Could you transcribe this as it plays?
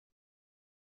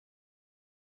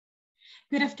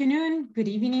Good afternoon, good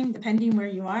evening, depending where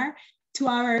you are, to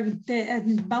our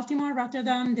Baltimore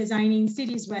Rotterdam Designing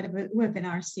Cities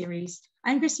webinar series.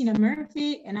 I'm Cristina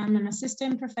Murphy, and I'm an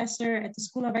assistant professor at the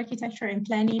School of Architecture and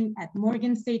Planning at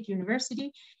Morgan State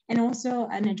University, and also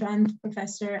an adjunct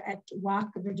professor at WAC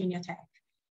Virginia Tech.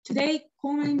 Today,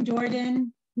 Coleman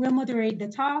Jordan will moderate the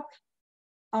talk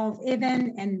of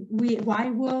Evan and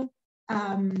Wivell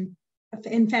and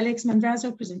Felix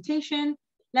Madrazo presentation.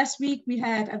 Last week, we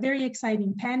had a very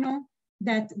exciting panel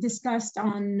that discussed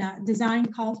on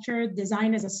design culture,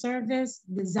 design as a service,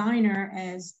 designer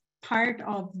as part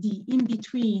of the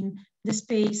in-between the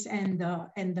space and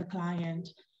the client.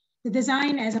 The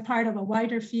design as a part of a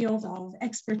wider field of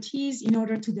expertise in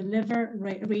order to deliver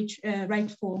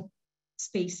rightful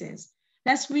spaces.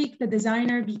 Last week, the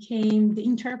designer became the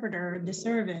interpreter, the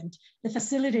servant, the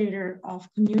facilitator of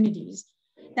communities.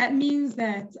 That means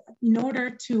that in order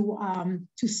to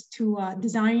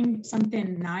design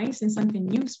something nice and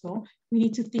something useful, we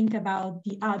need to think about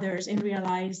the others and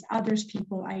realize others'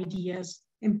 people ideas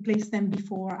and place them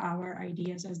before our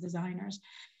ideas as designers.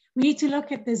 We need to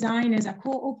look at design as a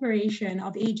cooperation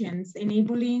of agents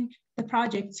enabling the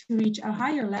project to reach a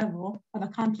higher level of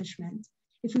accomplishment.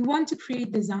 If we want to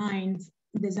create designs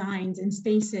and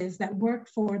spaces that work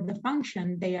for the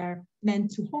function they are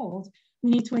meant to hold,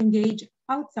 we need to engage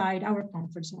outside our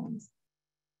comfort zones.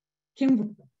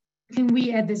 Can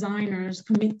we as designers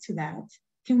commit to that?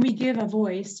 Can we give a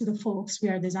voice to the folks we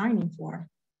are designing for?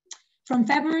 From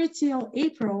February till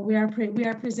April, we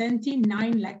are presenting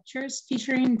 9 lectures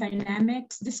featuring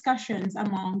dynamics discussions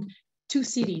among 2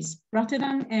 cities,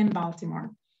 Rotterdam and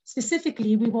Baltimore.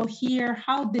 Specifically, we will hear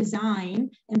how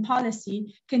design and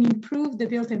policy can improve the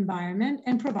built environment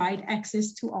and provide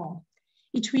access to all.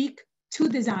 Each week, 2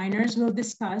 designers will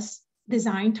discuss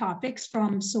design topics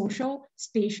from social,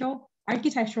 spatial,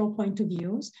 architectural point of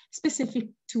views specific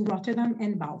to Rotterdam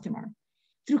and Baltimore.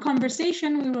 Through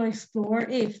conversation, we will explore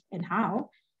if and how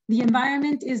the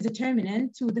environment is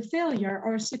determinant to the failure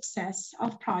or success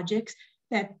of projects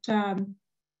that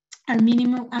are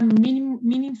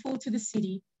meaningful to the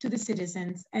city, to the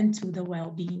citizens, and to the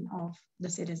well-being of the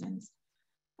citizens.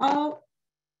 All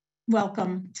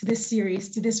welcome to this series,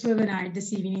 to this webinar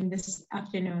this evening, this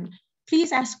afternoon.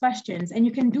 Please ask questions, and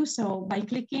you can do so by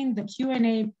clicking the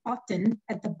Q&A button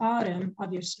at the bottom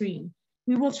of your screen.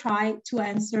 We will try to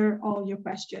answer all your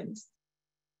questions.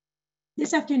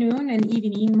 This afternoon and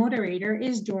evening moderator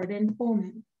is Jordan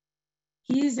Coleman.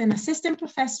 He is an assistant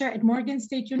professor at Morgan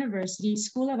State University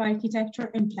School of Architecture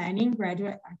and Planning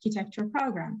Graduate Architecture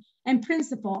Program and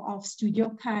principal of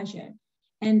Studio Kaja,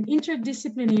 an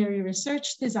interdisciplinary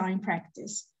research design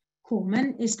practice.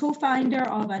 Coleman is co-founder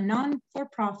of a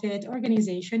non-for-profit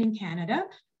organization in Canada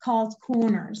called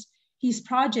Corners. His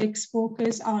projects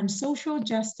focus on social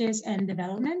justice and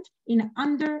development in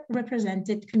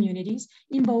underrepresented communities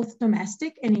in both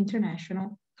domestic and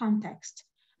international context.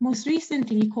 Most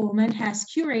recently, Coleman has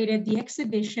curated the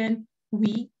exhibition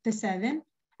We, the Seven,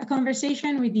 a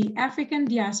conversation with the African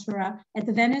diaspora at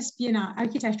the Venice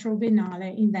Architectural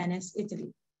Biennale in Venice,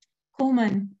 Italy.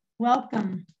 Coleman,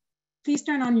 welcome. Please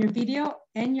turn on your video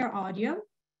and your audio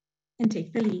and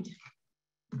take the lead.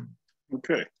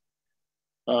 Okay,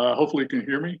 hopefully you can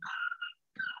hear me.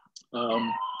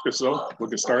 If so, we'll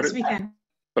get started. Yes, we can.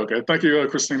 Okay, thank you,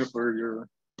 Cristina, for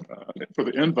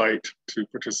the invite to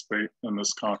participate in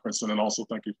this conference, and then also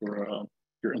thank you for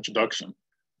your introduction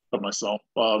of myself.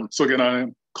 So again, I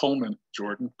am Coleman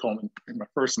Jordan. Coleman is my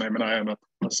first name, and I am an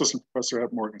assistant professor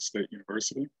at Morgan State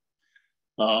University.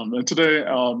 And today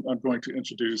I'm going to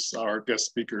introduce our guest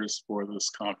speakers for this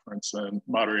conference and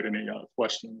moderate any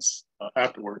questions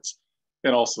afterwards,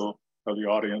 and also have the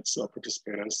audience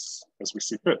participate as we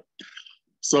see fit.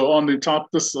 So on the top,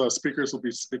 speakers will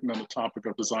be speaking on the topic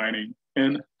of designing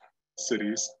in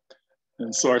cities.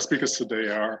 And so our speakers today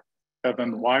are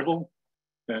Evan Wivell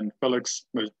and Felix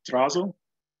Madrazo.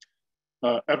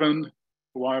 Evan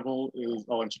Wivell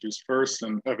I'll introduce first,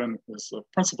 and Evan is a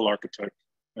principal architect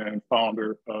and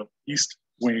founder of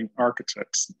EastWing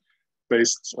Architects,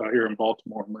 based here in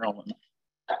Baltimore, Maryland.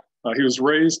 He was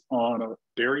raised on a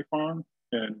dairy farm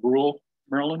in rural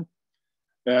Maryland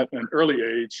at an early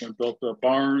age and built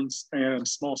barns and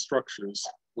small structures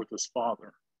with his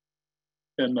father.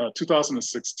 In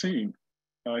 2016,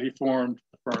 he formed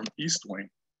the firm EastWing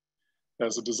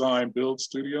as a design build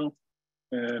studio.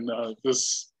 And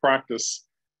this practice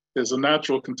is a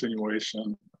natural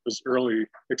continuation his early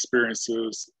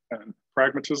experiences and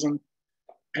pragmatism,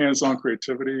 hands-on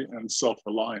creativity, and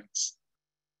self-reliance.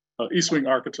 EastWing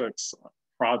Architects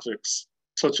projects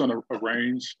touch on a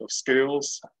range of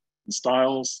scales and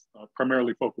styles,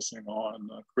 primarily focusing on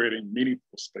creating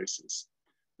meaningful spaces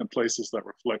and places that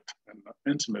reflect an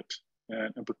intimate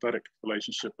and empathetic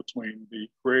relationship between the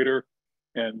creator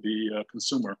and the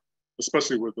consumer,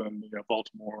 especially within the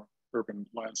Baltimore urban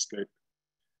landscape.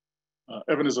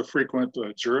 Evan is a frequent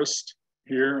jurist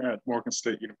here at Morgan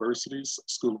State University's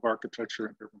School of Architecture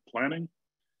and Urban Planning.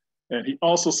 And he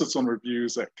also sits on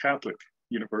reviews at Catholic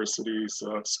University's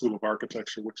School of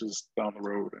Architecture, which is down the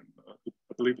road, and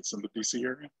I believe it's in the DC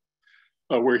area,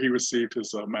 where he received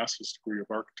his master's degree of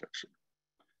architecture.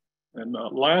 And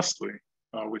lastly,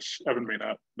 which Evan may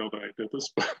not know that I did this,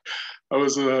 but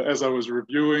as I was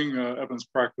reviewing Evan's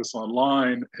practice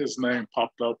online, his name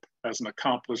popped up as an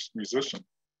accomplished musician.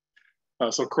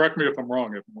 So correct me if I'm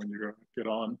wrong, Evan, when you get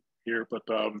on here, but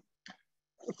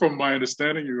from my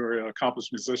understanding, you are an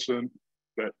accomplished musician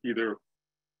that either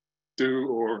do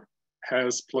or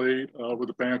has played with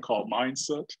a band called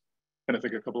Mindset, and I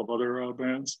think a couple of other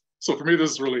bands. So for me,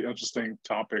 this is a really interesting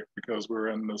topic because we're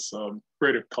in this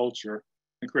creative culture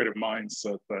and creative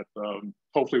mindset that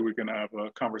hopefully we can have a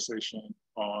conversation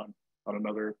on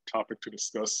another topic to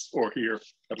discuss or hear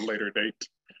at a later date.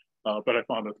 But I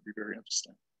found that to be very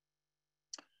interesting.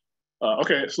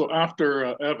 Okay, so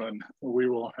after Evan, we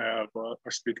will have our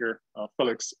speaker,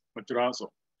 Felix Madrazo.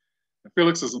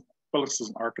 Felix is an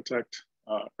architect,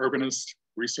 urbanist,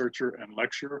 researcher, and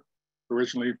lecturer,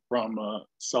 originally from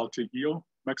Saltillo,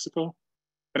 Mexico.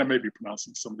 And I may be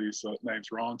pronouncing some of these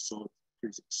names wrong, so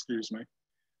please excuse me.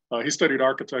 He studied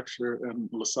architecture in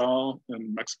La Salle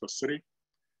in Mexico City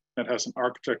and has an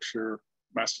architecture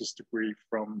master's degree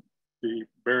from the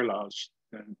Berlage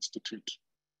Institute.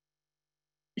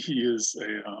 He is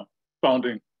a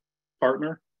founding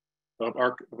partner of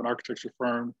an architecture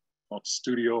firm called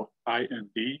Studio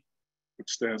IND, which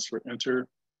stands for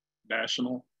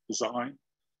Inter.National.Design,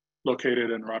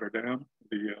 located in Rotterdam,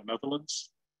 the Netherlands.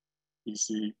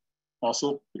 He's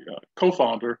also the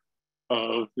co-founder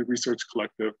of the research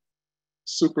collective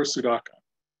Super Sudaka.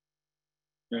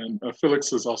 And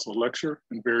Felix is also a lecturer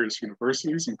in various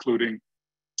universities, including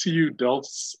TU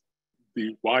Delft's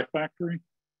The Y Factory.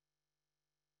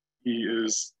 He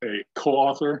is a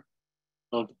co-author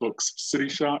of the books City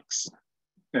Shocks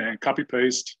and Copy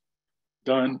Paste,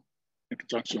 done in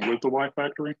conjunction with the Y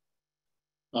Factory.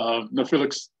 Now,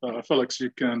 Felix,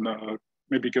 you can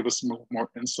maybe give us more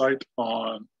insight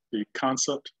on the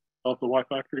concept of the Y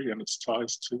Factory and its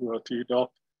ties to TU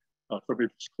Delft for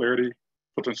maybe clarity,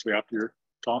 potentially after your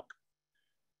talk.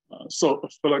 So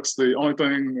Felix, the only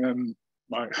thing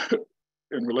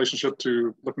in relationship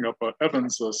to looking up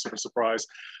Evan's sort of surprise,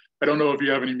 I don't know if you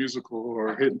have any musical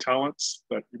or hidden talents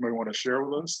that you may want to share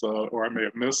with us, or I may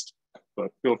have missed,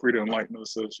 but feel free to enlighten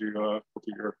us as you go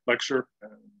through your lecture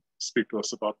and speak to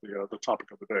us about the topic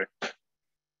of the day.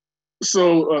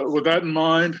 So with that in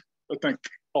mind, I thank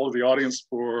all of the audience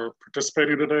for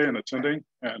participating today and attending,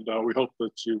 and we hope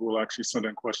that you will actually send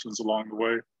in questions along the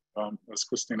way, as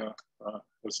Cristina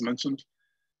has mentioned.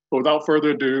 But without further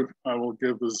ado, I will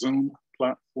give the Zoom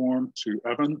platform to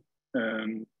Evan,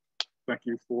 and thank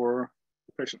you for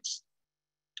your patience.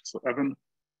 So Evan,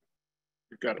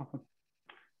 you've got it.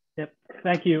 Yep,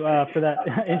 thank you for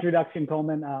that introduction,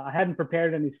 Coleman. I hadn't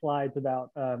prepared any slides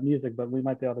about music, but we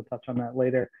might be able to touch on that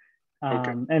later.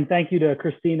 Okay. And thank you to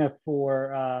Cristina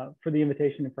for the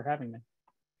invitation and for having me.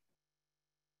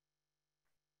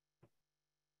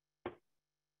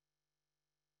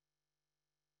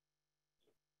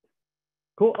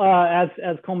 Cool.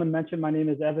 As Coleman mentioned, my name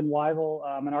is Evan Wivell.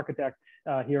 I'm an architect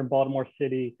here in Baltimore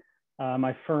City.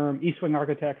 My firm, EastWing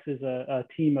Architects, is a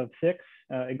team of 6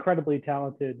 incredibly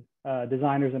talented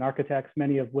designers and architects,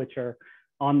 many of which are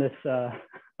on this,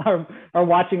 are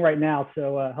watching right now.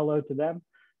 So hello to them.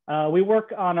 We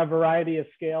work on a variety of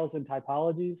scales and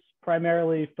typologies,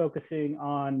 primarily focusing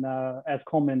on, as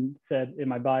Coleman said in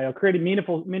my bio, creating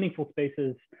meaningful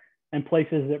spaces and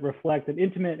places that reflect an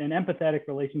intimate and empathetic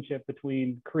relationship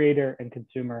between creator and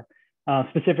consumer,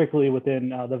 specifically within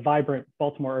the vibrant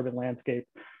Baltimore urban landscape.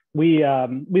 We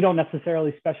don't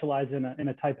necessarily specialize in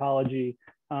a typology,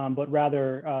 but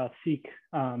rather seek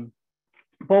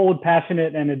bold,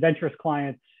 passionate, and adventurous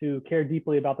clients who care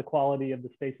deeply about the quality of the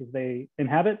spaces they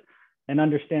inhabit and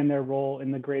understand their role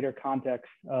in the greater context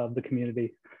of the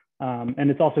community. And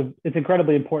it's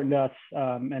incredibly important to us,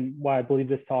 and why I believe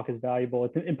this talk is valuable.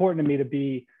 It's important to me to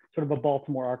be sort of a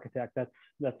Baltimore architect.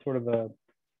 That's sort of a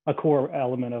core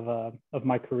element of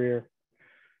my career.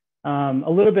 A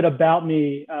little bit about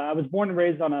me. I was born and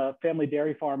raised on a family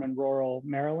dairy farm in rural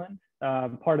Maryland,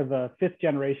 part of a 5th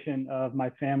generation of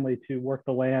my family to work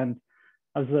the land.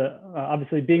 I was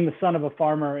obviously, being the son of a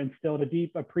farmer, instilled a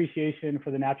deep appreciation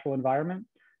for the natural environment,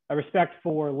 a respect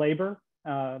for labor,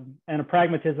 and a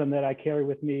pragmatism that I carry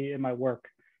with me in my work.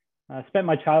 I spent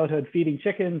my childhood feeding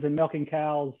chickens and milking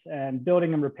cows and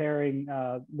building and repairing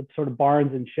the sort of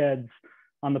barns and sheds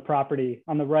on the property.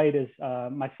 On the right is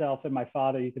myself and my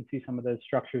father. You can see some of those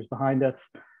structures behind us.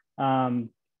 And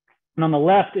on the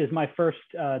left is my first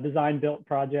design-built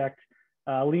project,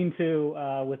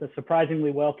 lean-to with a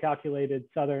surprisingly well-calculated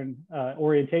southern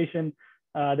orientation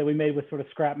that we made with sort of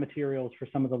scrap materials for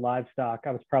some of the livestock.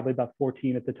 I was probably about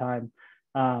 14 at the time.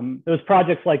 It was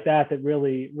projects like that that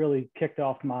really kicked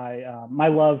off my my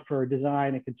love for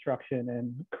design and construction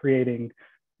and creating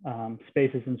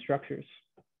spaces and structures.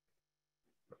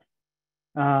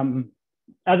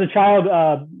 As a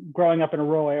child, growing up in a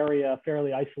rural area,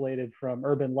 fairly isolated from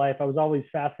urban life, I was always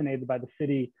fascinated by the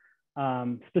city,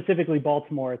 specifically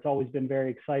Baltimore. It's always been very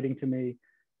exciting to me.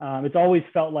 It's always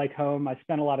felt like home. I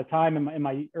spent a lot of time in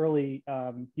my early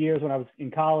years when I was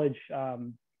in college,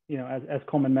 you know, as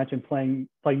Coleman mentioned, playing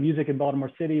music in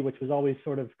Baltimore City, which was always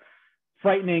sort of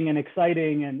frightening and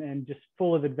exciting and just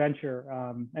full of adventure.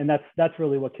 And that's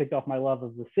really what kicked off my love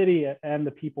of the city and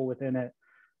the people within it.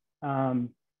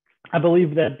 I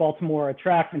believe that Baltimore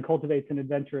attracts and cultivates an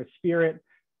adventurous spirit,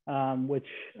 which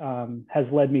has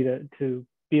led me to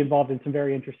be involved in some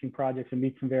very interesting projects and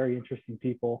meet some very interesting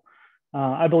people.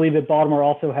 I believe that Baltimore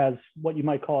also has what you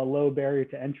might call a low barrier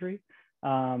to entry.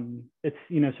 It's,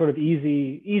 you know, sort of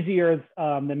easier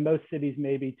than most cities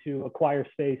maybe to acquire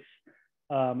space,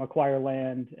 acquire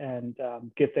land, and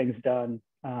get things done.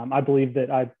 I believe that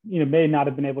I, you know, may not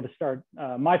have been able to start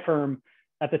my firm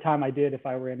at the time I did if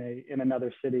I were in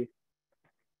another city.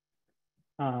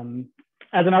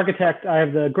 As an architect, I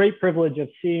have the great privilege of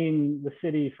seeing the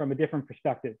city from a different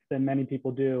perspective than many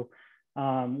people do,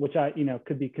 which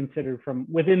could be considered from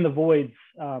within the voids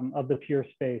of the pure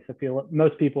space. I feel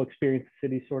most people experience the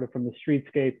city sort of from the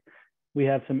streetscape. We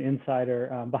have some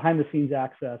insider behind the scenes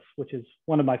access, which is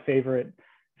one of my favorite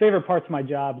parts of my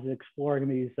job, is exploring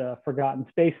these forgotten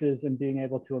spaces and being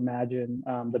able to imagine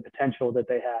the potential that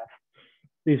they have.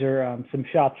 These are some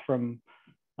shots from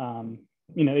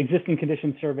existing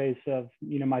condition surveys of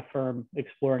my firm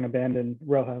exploring abandoned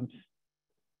row homes.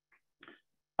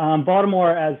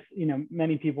 Baltimore, as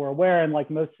many people are aware, and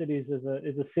like most cities, is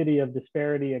a city of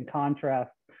disparity and contrast.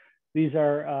 These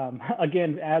are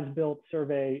again as-built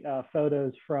survey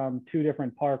photos from two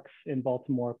different parks in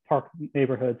Baltimore, park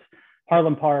neighborhoods,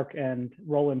 Harlem Park and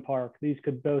Roland Park. These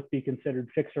could both be considered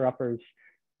fixer-uppers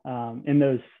in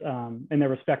their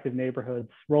respective neighborhoods.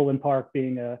 Roland Park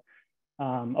being a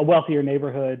wealthier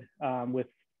neighborhood with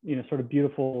sort of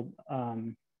beautiful,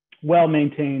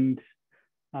 well-maintained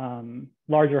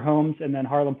larger homes, and then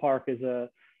Harlem Park is a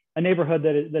neighborhood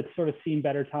that's sort of seen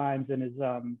better times and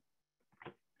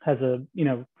has a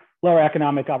lower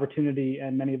economic opportunity,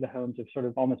 and many of the homes have sort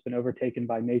of almost been overtaken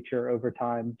by nature over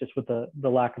time, just with the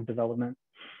lack of development.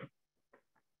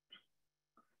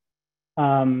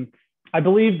 I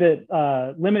believe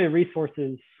that limited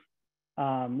resources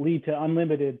lead to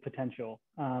unlimited potential.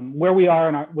 Where we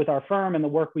are with our firm and the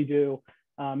work we do,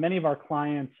 many of our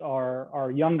clients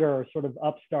are younger, sort of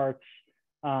upstarts,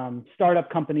 startup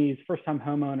companies, first-time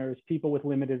homeowners, people with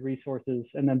limited resources,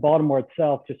 and then Baltimore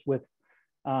itself, just with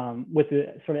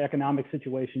the sort of economic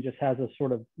situation, just has a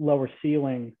sort of lower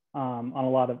ceiling on a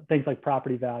lot of things like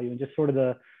property value and just sort of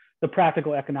the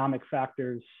practical economic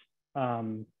factors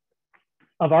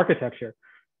of architecture.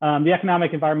 The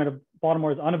economic environment of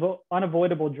Baltimore is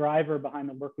unavoidable driver behind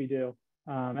the work we do.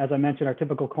 As I mentioned, our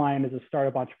typical client is a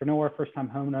startup entrepreneur,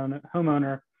 first-time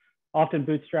homeowner, often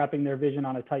bootstrapping their vision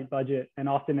on a tight budget and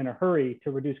often in a hurry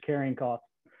to reduce carrying costs.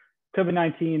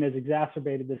 COVID-19 has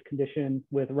exacerbated this condition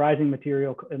with rising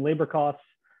material and labor costs,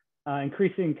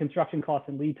 increasing construction costs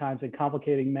and lead times, and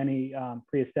complicating many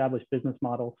pre-established business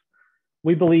models.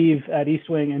 We believe at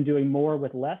EastWing in doing more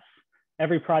with less.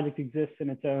 Every project exists in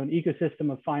its own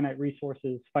ecosystem of finite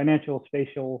resources, financial,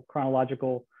 spatial,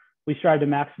 chronological. We strive to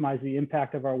maximize the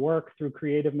impact of our work through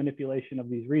creative manipulation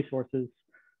of these resources.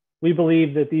 We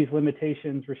believe that these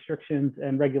limitations, restrictions,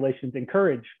 and regulations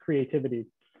encourage creativity.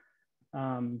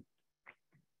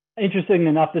 Interesting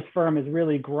enough, this firm has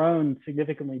really grown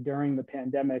significantly during the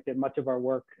pandemic, and much of our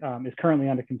work is currently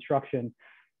under construction.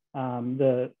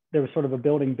 There was sort of a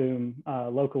building boom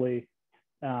locally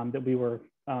that we were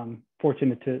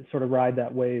fortunate to sort of ride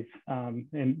that wave,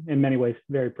 in many ways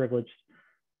very privileged.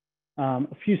 A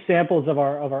few samples of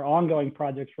our ongoing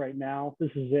projects right now.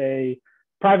 This is a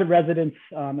private residence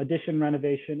addition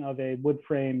renovation of a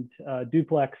wood-framed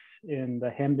duplex in the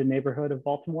Hamden neighborhood of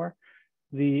Baltimore.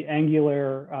 The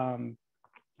angular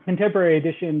contemporary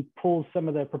addition pulls some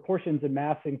of the proportions and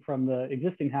massing from the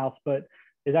existing house, but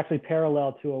is actually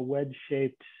parallel to a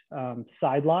wedge-shaped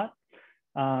side lot.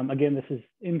 Again, this is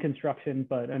in construction,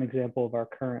 but an example of our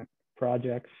current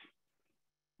projects.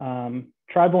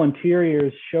 Tribal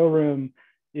Interiors Showroom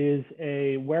is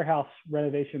a warehouse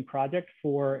renovation project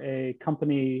for a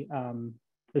company,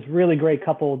 this really great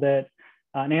couple that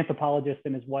an anthropologist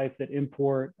and his wife that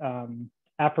import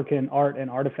African art and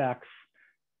artifacts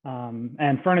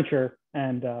and furniture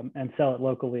and sell it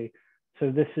locally.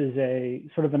 So this is a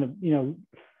sort of an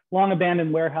long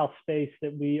abandoned warehouse space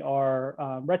that we are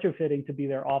retrofitting to be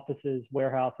their offices,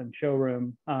 warehouse, and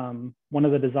showroom. One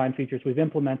of the design features we've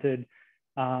implemented,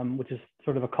 which is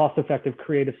sort of a cost-effective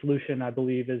creative solution, I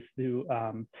believe, is to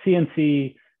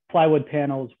CNC plywood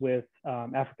panels with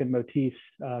African motifs,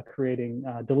 creating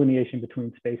delineation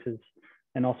between spaces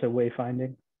and also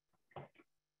wayfinding.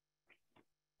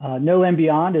 No Land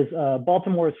Beyond is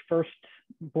Baltimore's first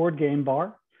board game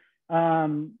bar.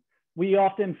 We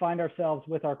often find ourselves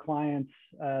with our clients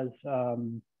as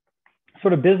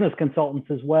sort of business consultants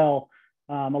as well.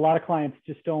 A lot of clients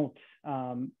just don't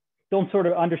sort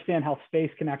of understand how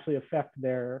space can actually affect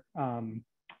their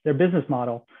business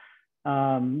model.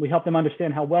 We help them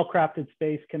understand how well-crafted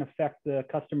space can affect the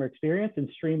customer experience and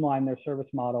streamline their service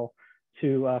model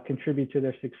to contribute to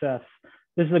their success.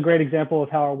 This is a great example of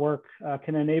how our work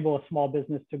can enable a small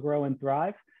business to grow and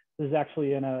thrive. This is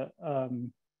actually in a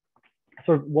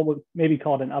sort of what would maybe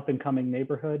called an up-and-coming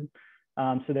neighborhood.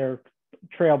 So they're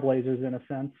trailblazers in a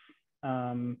sense.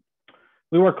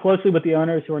 We work closely with the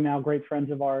owners, who are now great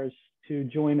friends of ours, to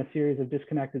join a series of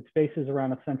disconnected spaces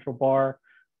around a central bar.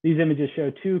 These images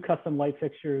show 2 custom light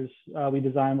fixtures we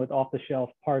designed with off-the-shelf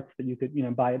parts that you could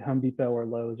buy at Home Depot or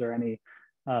Lowe's or any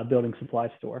building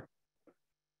supply store.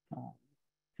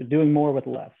 So doing more with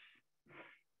less.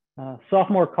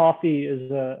 Sophomore Coffee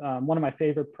is one of my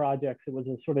favorite projects. It was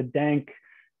a sort of dank,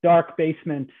 dark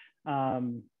basement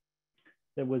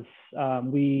that was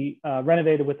we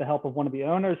renovated with the help of one of the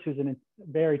owners, who's a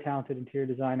very talented interior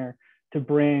designer, to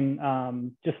bring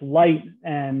just light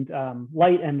and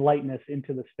lightness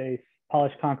into the space.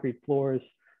 Polished concrete floors,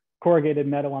 corrugated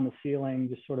metal on the ceiling,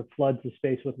 just sort of floods the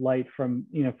space with light from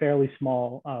fairly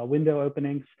small window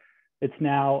openings. It's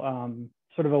now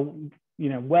sort of a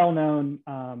well-known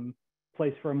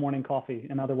place for a morning coffee,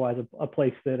 and otherwise a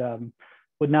place that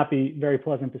would not be very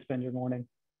pleasant to spend your morning.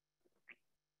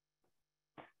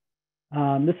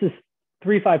 This is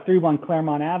 3531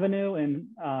 Claremont Avenue in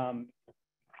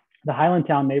the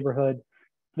Highlandtown neighborhood.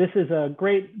 This is a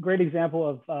great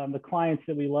example of the clients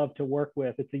that we love to work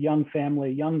with. It's a young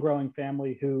family, young growing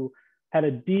family, who had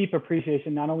a deep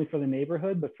appreciation not only for the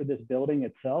neighborhood, but for this building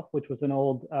itself, which was an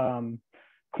old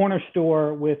corner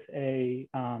store with a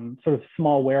sort of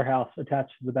small warehouse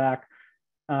attached to the back.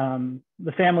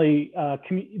 The family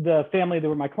that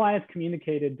were my clients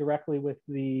communicated directly with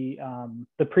the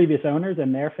previous owners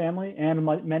and their family and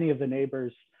many of the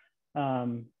neighbors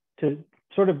to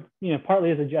sort of,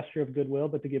 partly as a gesture of goodwill,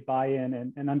 but to get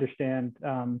buy-in and understand,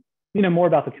 more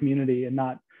about the community and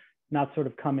not sort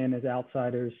of come in as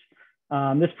outsiders.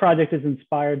 This project is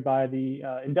inspired by the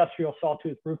industrial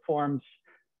sawtooth roof forms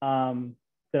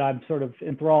that I'm sort of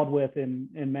enthralled with in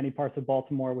many parts of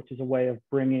Baltimore, which is a way of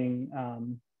bringing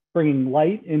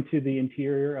light into the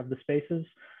interior of the spaces.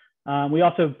 We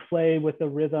also play with the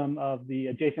rhythm of the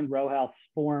adjacent row house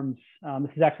forms.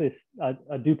 This is actually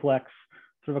a duplex,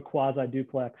 sort of a quasi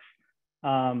duplex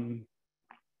that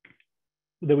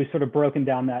we sort of broken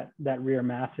down that rear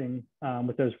massing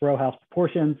with those row house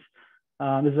proportions.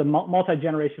 This is a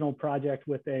multi-generational project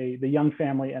with the young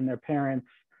family and their parents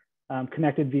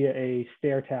connected via a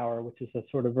stair tower, which is a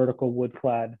sort of vertical wood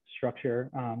clad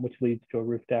structure, which leads to a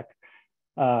roof deck.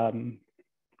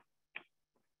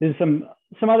 There's some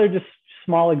other just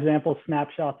small example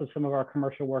snapshots of some of our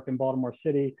commercial work in Baltimore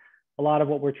City. A lot of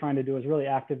what we're trying to do is really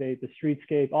activate the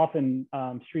streetscape, often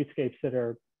streetscapes that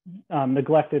are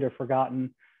neglected or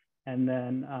forgotten, and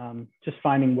then just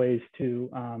finding ways to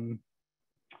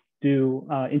do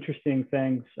interesting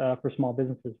things for small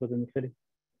businesses within the city.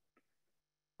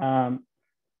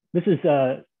 This is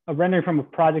a rendering from a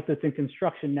project that's in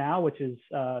construction now, which is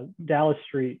Dallas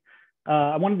Street.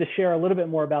 I wanted to share a little bit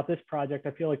more about this project.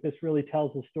 I feel like this really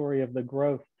tells the story of the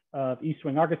growth of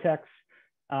EastWing Architects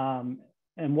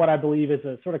and what I believe is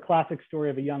a sort of classic story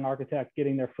of a young architect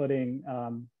getting their footing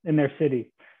in their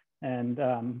city and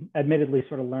admittedly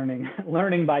sort of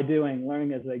learning by doing,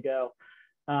 learning as they go.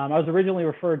 I was originally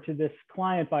referred to this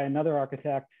client by another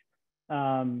architect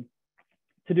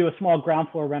to do a small ground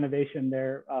floor renovation.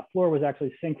 Their floor was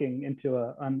actually sinking into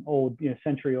an old,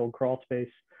 century-old crawl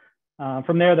space.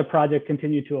 From there, the project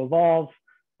continued to evolve.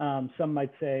 Some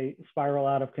might say spiral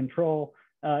out of control.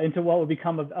 into what would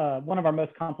become one of our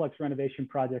most complex renovation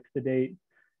projects to date.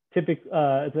 It's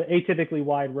an atypically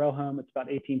wide row home. It's about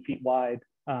 18 feet wide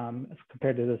as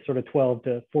compared to the sort of 12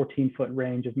 to 14 foot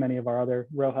range of many of our other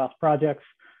row house projects.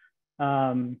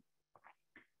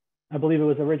 I believe it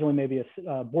was originally maybe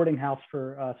a boarding house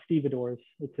for stevedores.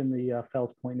 It's in the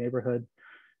Fells Point neighborhood.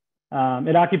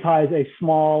 It occupies a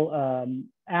small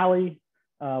alley,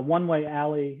 one-way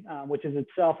alley, which is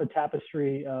itself a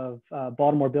tapestry of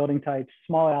Baltimore building types,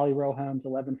 small alley row homes,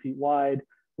 11 feet wide,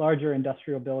 larger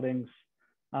industrial buildings.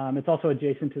 It's also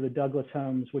adjacent to the Douglas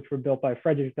homes, which were built by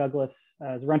Frederick Douglass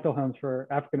as rental homes for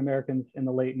African-Americans in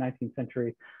the late 19th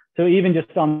century. So even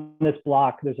just on this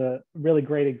block, there's a really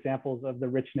great examples of the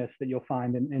richness that you'll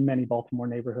find in many Baltimore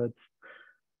neighborhoods.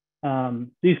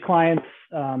 These clients,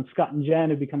 Scott and Jen,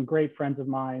 have become great friends of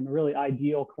mine, really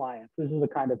ideal clients. This is the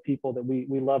kind of people that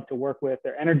we love to work with.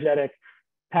 They're energetic,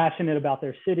 passionate about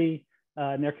their city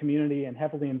and their community, and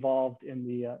heavily involved in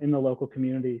the local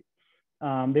community.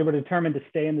 They were determined to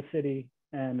stay in the city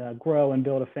and grow and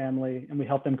build a family, and we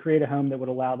helped them create a home that would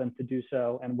allow them to do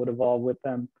so and would evolve with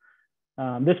them.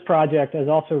 This project has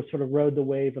also sort of rode the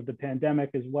wave of the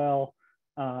pandemic as well,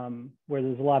 where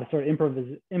there's a lot of sort of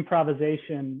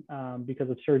improvisation because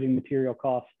of surging material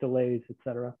costs, delays, et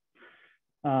cetera.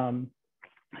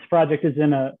 This project is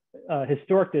in a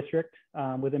historic district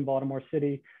within Baltimore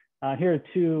City. Here are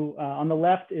two. On the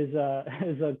left is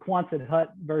a Quonset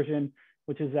hut version,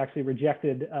 which is actually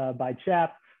rejected by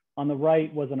CHAP. On the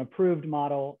right was an approved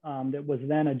model that was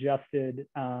then adjusted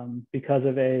because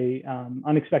of a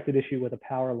unexpected issue with a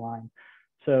power line.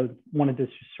 So wanted to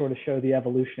sort of show the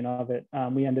evolution of it.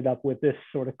 We ended up with this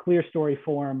sort of clear story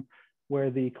form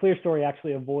where the clear story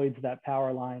actually avoids that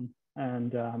power line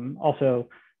and also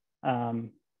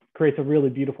creates a really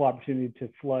beautiful opportunity to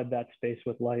flood that space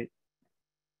with light.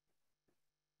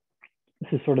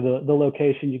 This is sort of the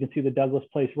location. You can see the Douglas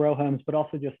Place row homes, but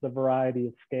also just the variety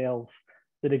of scales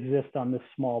that exist on this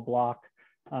small block.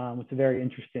 It's a very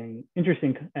interesting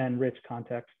and rich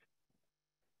context.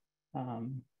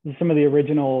 Some of the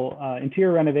original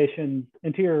interior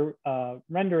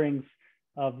renderings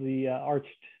of the arched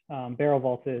barrel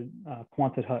vaulted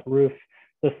Quonset hut roof.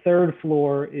 The third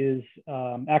floor is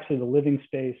actually the living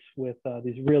space with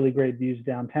these really great views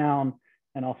downtown,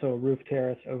 and also a roof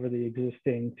terrace over the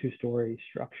existing two-story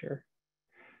structure.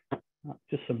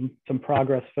 Just some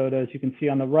progress photos. You can see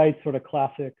on the right, sort of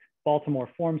classic Baltimore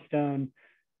formstone,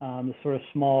 this sort of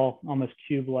small, almost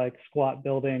cube-like squat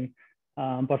building.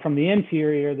 But from the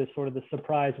interior, there's sort of the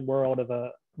surprise world of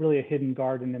really a hidden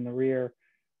garden in the rear,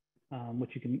 which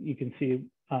you can see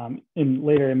in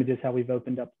later images how we've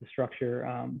opened up the structure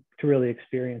to really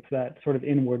experience that sort of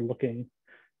inward-looking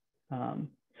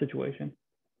situation.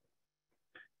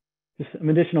 Just some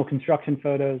additional construction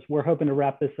photos. We're hoping to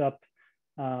wrap this up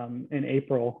in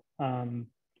April,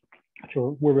 which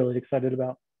we're really excited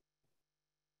about.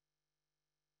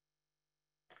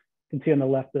 You can see on the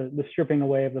left the stripping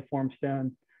away of the formstone,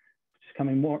 which is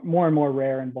becoming more and more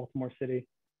rare in Baltimore City,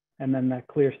 and then that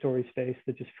clear story space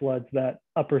that just floods that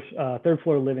upper third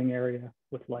floor living area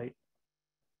with light.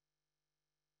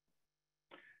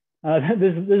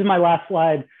 This is my last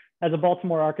slide. As a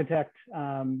Baltimore architect,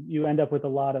 you end up with a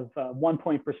lot of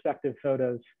one-point perspective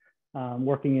photos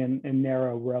working in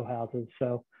narrow row houses.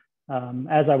 So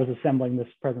as I was assembling this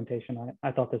presentation,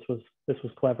 I thought this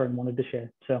was clever and wanted to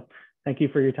share. So thank you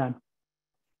for your time.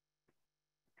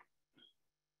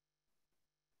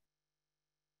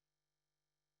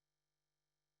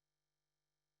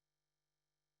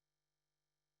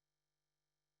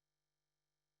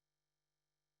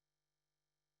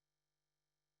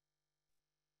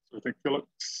 So I think, Felix,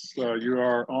 you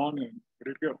are on and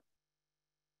ready to go.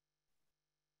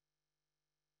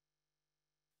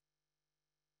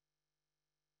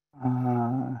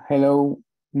 Hello,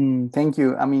 thank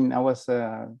you. I mean, I was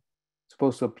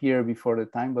supposed to appear before the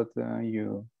time, but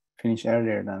you finished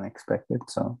earlier than expected,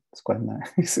 so it's quite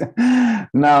nice.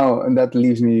 Now, that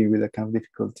leaves me with a kind of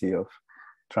difficulty of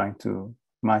trying to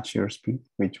match your speed,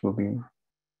 which will be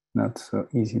not so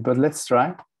easy, but let's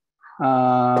try.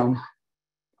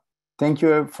 Thank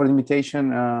you for the invitation.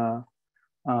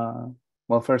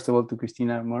 Well, first of all, to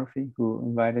Cristina Murphy, who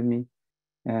invited me,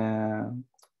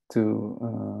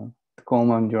 to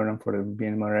Coleman Jordan for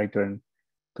being moderator, and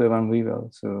to Evan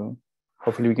Wivell. So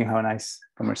hopefully we can have a nice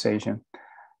conversation.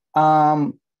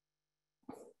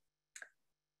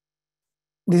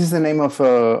 This is the name of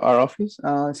our office.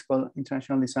 It's called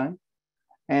Inter.National.Design.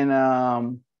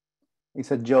 And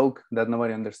it's a joke that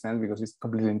nobody understands because it's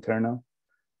completely internal.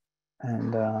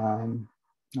 And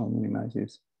I'll minimize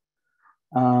this.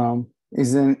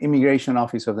 It's an immigration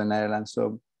office of the Netherlands.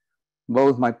 So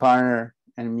both my partner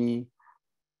and me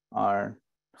are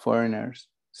foreigners.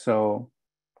 So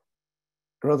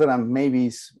Rotterdam maybe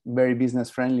is very business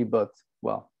friendly, but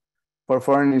well, for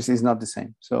foreigners it's not the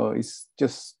same. So it's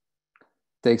just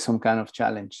takes some kind of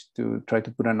challenge to try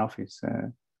to put an office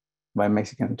by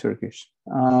Mexican and Turkish.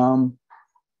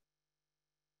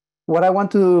 What I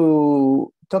want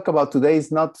to talk about today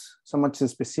is not so much the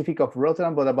specific of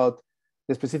Rotterdam, but about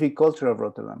the specific culture of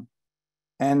Rotterdam.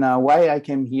 And why I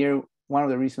came here, one of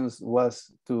the reasons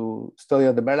was to study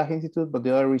at the Berlage Institute, but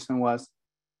the other reason was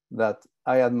that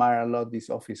I admire a lot this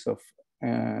Office of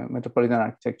Metropolitan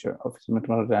Architecture, Office of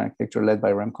Metropolitan Architecture led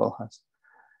by Rem Koolhaas.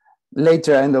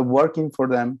 Later, I ended up working for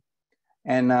them,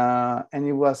 and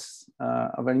it was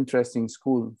a very interesting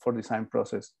school for design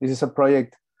process. This is a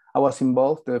project I was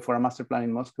involved for a master plan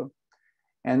in Moscow.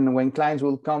 And when clients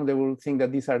will come, they will think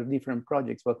that these are different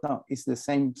projects, but no, it's the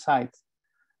same site.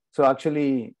 So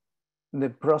actually, the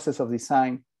process of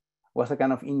design was a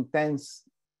kind of intense,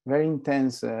 very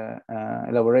intense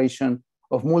elaboration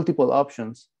of multiple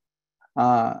options.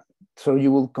 So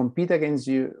you will compete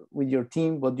with your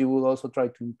team, but you will also try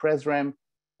to impress Rem,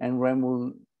 and Rem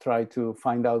will try to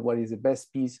find out what is the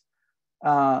best piece.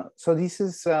 So this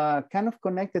is kind of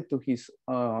connected to his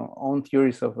own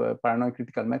theories of paranoid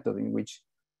critical method, in which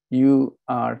you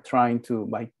are trying to,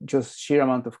 by just sheer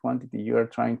amount of quantity, you are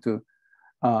trying to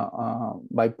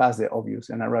bypass the obvious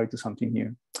and arrive to something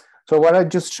new. So what I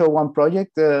just show one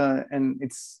project, and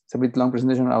it's a bit long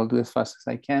presentation, I'll do as fast as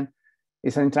I can.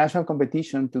 It's an international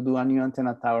competition to do a new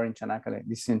antenna tower in Çanakkale.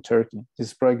 This is in Turkey.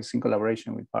 This project is in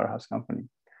collaboration with Powerhouse Company.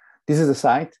 This is the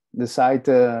site. The site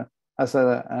has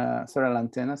several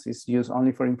antennas. It's used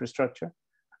only for infrastructure,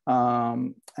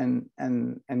 and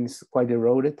it's quite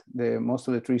eroded. Most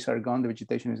of the trees are gone. The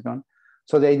vegetation is gone.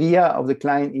 So the idea of the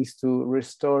client is to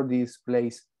restore this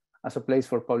place as a place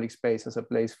for public space, as a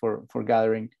place for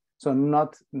gathering. So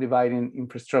not dividing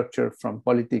infrastructure from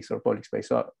politics or public space.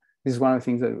 So this is one of the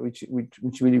things that which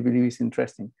really believe is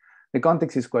interesting. The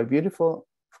context is quite beautiful,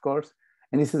 of course,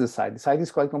 and this is the site. The site is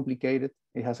quite complicated.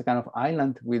 It has a kind of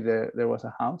island with there was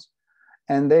a house,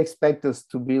 and they expect us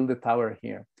to build a tower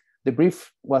here. The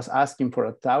brief was asking for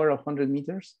a tower of 100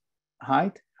 meters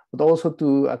height, but also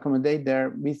to accommodate their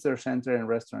visitor center and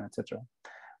restaurant, etc.,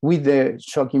 with the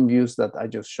shocking views that I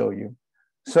just showed you.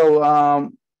 So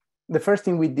the first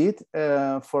thing we did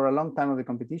for a long time of the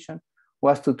competition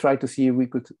was to try to see if we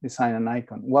could design an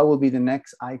icon. What would be the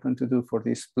next icon to do for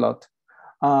this plot?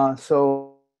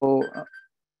 So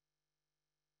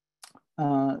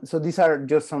these are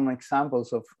just some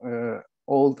examples of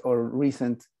old or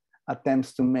recent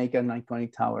attempts to make an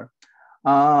iconic tower.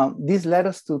 This led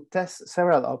us to test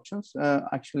several options.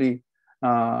 Actually,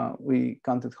 we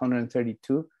counted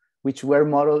 132, which were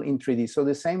modeled in 3D. So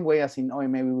the same way as in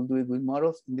OMA, we will do it with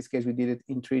models. In this case, we did it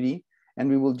in 3D, and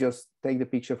we will just take the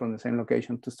picture from the same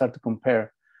location to start to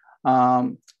compare.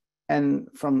 And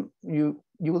from you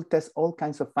will test all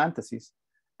kinds of fantasies,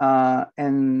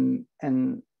 and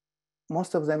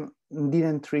most of them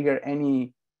didn't trigger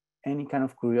any kind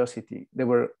of curiosity. They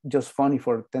were just funny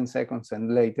for 10 seconds,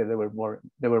 and later they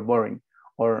were boring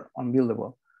or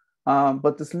unbuildable.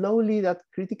 But slowly that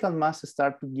critical mass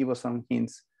started to give us some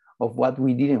hints of what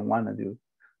we didn't want to do.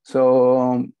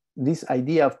 So this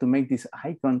idea of to make this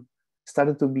icon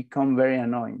started to become very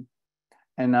annoying.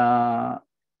 And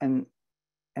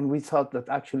we thought that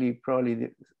actually probably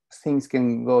things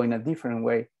can go in a different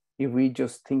way if we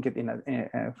just think it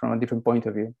from a different point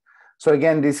of view. So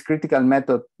again, this critical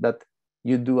method that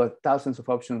you do thousands of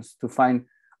options to find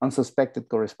unsuspected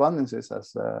correspondences,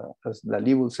 as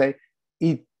Dali will say,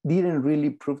 it didn't really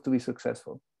prove to be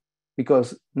successful,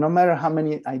 because no matter how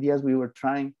many ideas we were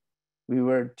trying, we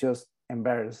were just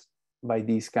embarrassed by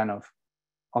this kind of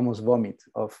almost vomit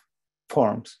of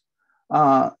forms.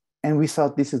 And we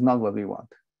thought this is not what we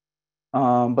want.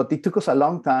 But it took us a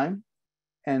long time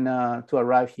and to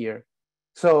arrive here.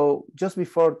 So just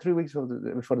before 3 weeks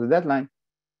before the deadline,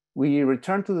 we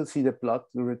returned to see the plot,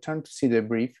 we returned to see the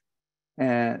brief.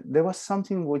 And there was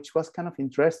something which was kind of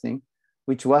interesting,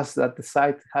 which was that the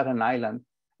site had an island.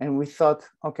 And we thought,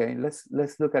 okay,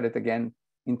 let's look at it again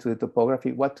into the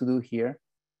topography, what to do here.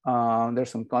 There's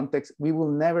some context. We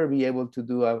will never be able to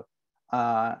do an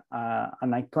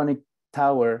iconic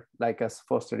tower like as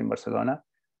Foster in Barcelona.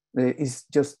 It's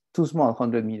just too small,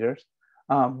 100 meters.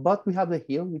 But we have the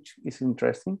hill, which is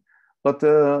interesting. But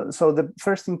so the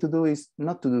first thing to do is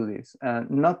not to do this,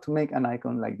 not to make an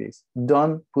icon like this.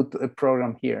 Don't put a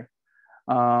program here.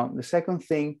 The second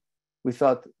thing, we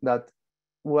thought that,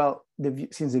 well,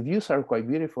 since the views are quite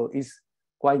beautiful, it's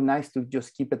quite nice to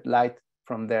just keep it light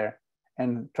from there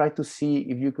and try to see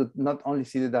if you could not only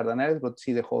see the Dardanelles, but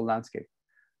see the whole landscape.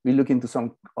 We look into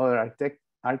some other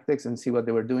architects and see what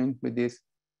they were doing with this.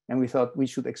 And we thought we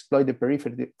should exploit the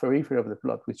periphery of the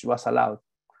plot, which was allowed.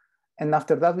 And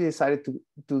after that, we decided to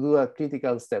do a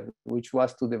critical step, which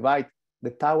was to divide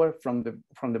the tower from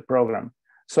the program.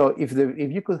 So if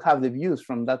you could have the views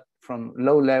from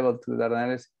low level to the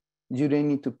Dardanelles, you didn't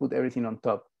need to put everything on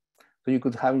top. So you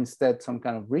could have instead some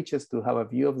kind of bridges to have a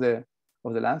view of the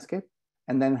landscape,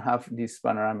 and then have this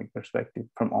panoramic perspective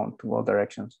from all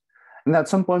directions. And at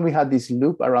some point we had this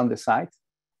loop around the site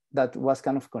that was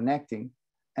kind of connecting.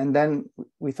 And then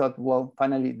we thought, well,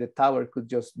 finally the tower could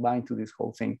just bind to this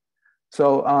whole thing.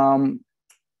 So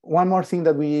one more thing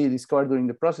that we discovered during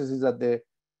the process is that the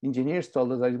engineers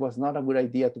told us that it was not a good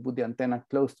idea to put the antenna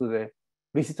close to the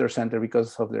visitor center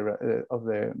because of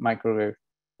the microwave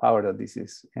power that this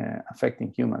is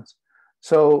affecting humans.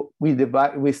 So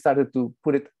we started to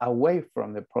put it away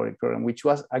from the project program, which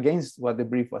was against what the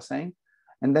brief was saying,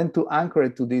 and then to anchor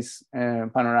it to this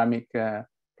panoramic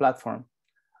platform.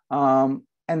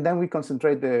 And then we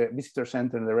concentrate the visitor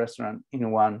center and the restaurant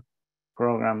in one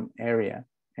program area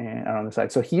around the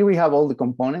site. So here we have all the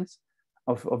components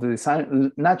of the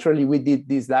design. Naturally, we did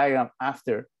this diagram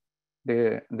after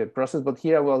the process, but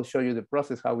here I will show you the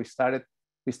process, how we started.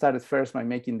 We started first by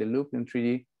making the loop in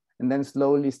 3D, and then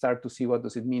slowly start to see what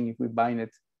does it mean if we bind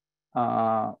it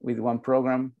with one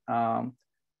program.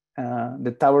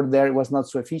 The tower there was not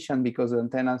so efficient because the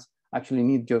antennas actually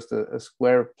need just a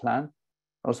square plan.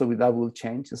 Also, that will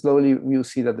change. Slowly, we'll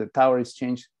see that the tower is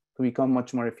changed to become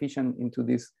much more efficient into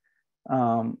this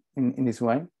in this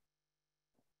way.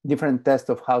 Different tests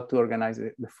of how to organize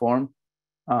the form,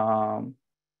 how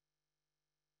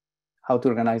to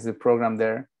organize the program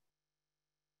there.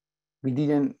 We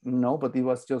didn't know, but it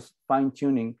was just fine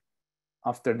tuning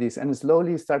after this, and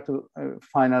slowly start to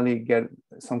finally get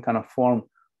some kind of form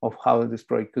of how this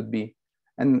project could be.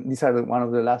 And these are one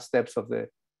of the last steps of the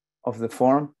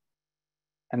form,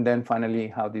 and then finally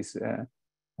how this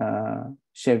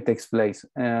shape takes place.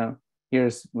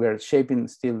 We're shaping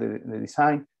still the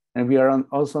design, and we are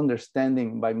also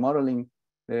understanding by modeling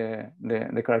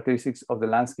the characteristics of the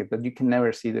landscape that you can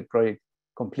never see the project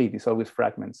complete. It's always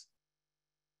fragments.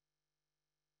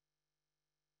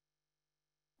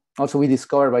 Also, we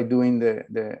discovered by doing the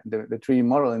 3D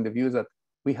model and the views that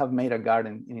we have made a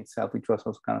garden in itself, which was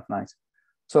also kind of nice.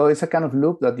 So it's a kind of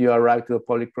loop that you arrive to a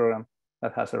public program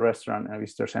that has a restaurant and a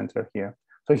visitor center here.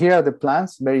 So here are the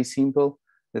plans, very simple.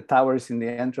 The tower is in the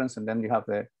entrance, and then you have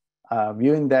the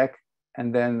viewing deck,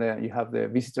 and then you have the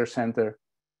visitor center,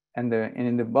 and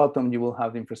in the bottom, you will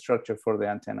have the infrastructure for the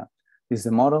antenna. This is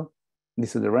the model.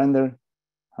 This is the render,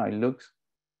 how it looks.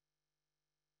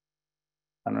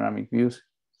 Panoramic views.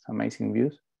 Amazing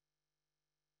views.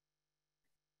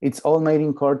 It's all made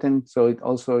in Corten, so it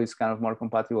also is kind of more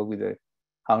compatible with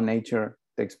how nature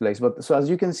takes place. But so as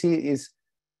you can see,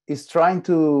 is trying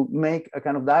to make a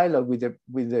kind of dialogue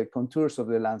with the contours of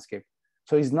the landscape.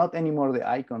 So it's not anymore the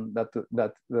icon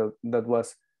that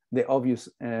was the obvious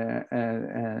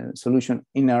solution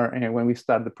in when we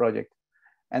start the project.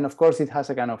 And of course, it has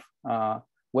a kind of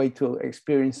way to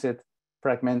experience it,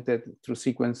 fragmented through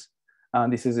sequence.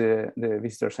 This is the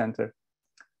visitor center.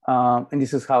 And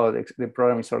this is how the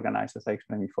program is organized, as I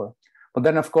explained before. But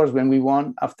then, of course, when we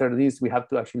want, after this, we have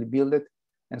to actually build it.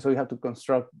 And so we have to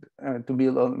construct, to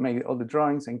build, make all the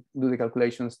drawings and do the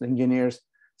calculations. The engineers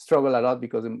struggle a lot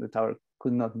because the tower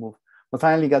could not move. But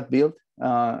finally got built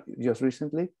just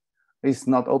recently. It's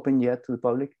not open yet to the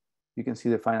public. You can see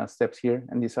the final steps here.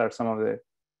 And these are some of the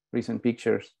recent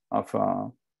pictures of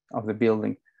the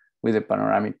building with the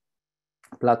panoramic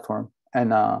platform.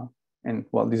 And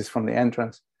well, this is from the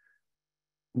entrance,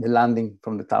 the landing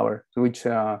from the tower, which,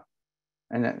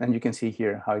 and you can see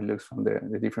here how it looks from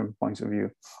the different points of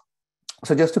view.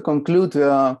 So just to conclude,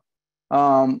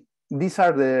 these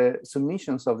are the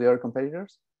submissions of the other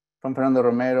competitors from Fernando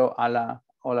Romero, Ala,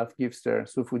 Olaf Gibster,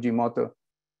 Su Fujimoto.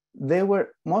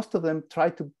 Most of them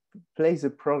tried to place the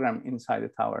program inside the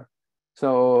tower.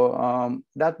 So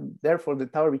therefore the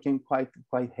tower became quite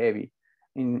heavy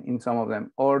in some of them,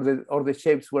 or the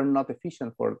shapes were not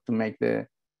efficient to make the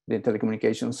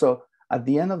telecommunications. So at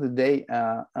the end of the day,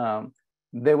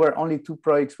 there were only two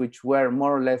projects which were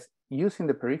more or less using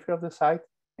the periphery of the site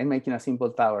and making a simple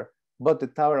tower. But the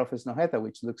tower of Snøhetta,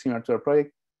 which looks similar to our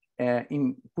project,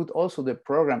 put also the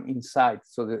program inside.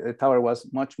 So the tower was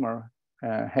much more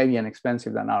heavy and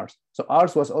expensive than ours. So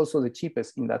ours was also the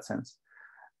cheapest in that sense.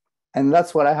 And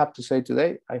that's what I have to say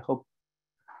today. I hope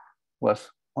was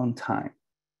on time.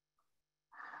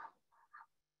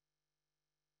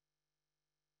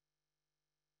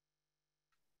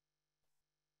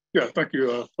 Yeah, thank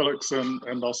you, Felix,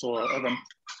 and also Evan.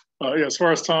 Yeah, as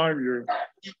far as time, you're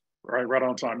right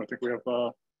on time. I think we have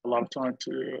a lot of time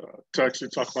to actually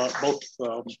talk about both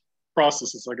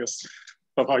processes, I guess,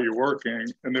 of how you're working.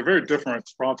 And they're very different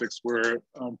projects where,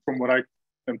 from what I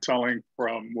am telling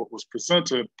from what was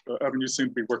presented, Evan, you seem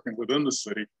to be working within the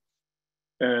city.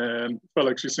 And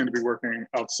Felix, you seem to be working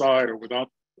outside or without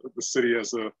the city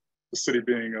as the city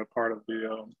being a part of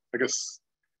the, I guess,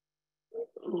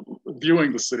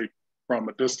 viewing the city from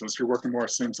a distance. You're working more,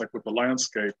 it seems like, with the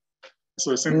landscape.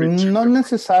 So it seems to be not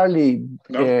necessarily.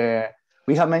 No?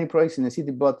 We have many projects in the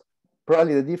city, but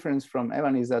probably the difference from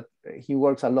Evan is that he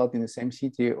works a lot in the same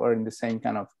city or in the same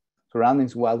kind of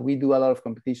surroundings, while we do a lot of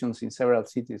competitions in several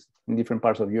cities in different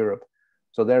parts of Europe.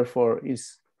 So therefore,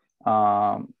 is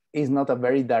not a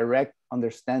very direct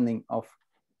understanding of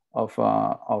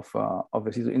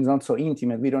the city. It's not so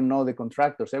intimate. We don't know the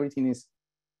contractors. Everything is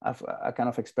a kind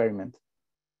of experiment.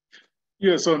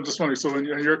 Yeah, so I'm just wondering, so in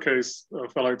your case,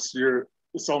 Felix,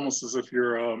 it's almost as if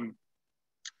you're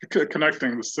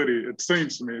connecting the city, it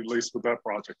seems to me, at least with that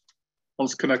project,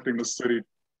 almost connecting the city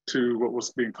to what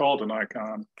was being called an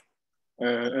icon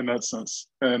in that sense.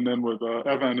 And then with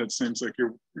Evan, it seems like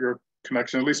your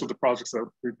connection, at least with the projects that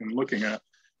we've been looking at,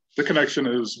 the connection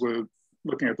is with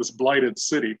looking at this blighted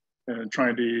city and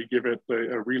trying to give it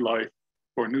a relife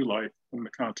or new life in the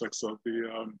context of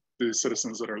the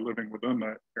citizens that are living within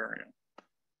that area.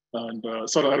 And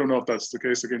so I don't know if that's the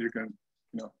case. Again, you can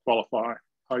qualify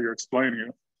how you're explaining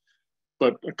it.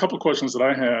 But a couple of questions that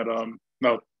I had,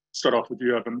 now start off with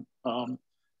you, Evan.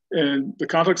 In the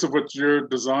context of what you're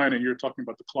designing, you're talking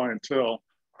about the clientele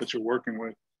that you're working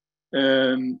with.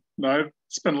 And now I've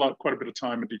spent quite a bit of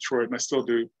time in Detroit, and I still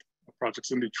do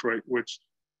projects in Detroit, which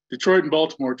Detroit and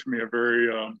Baltimore to me are very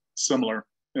similar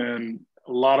in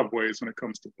a lot of ways when it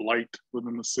comes to blight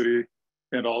within the city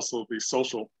and also the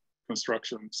social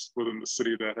constructions within the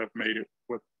city that have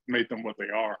made them what they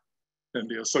are. And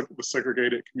the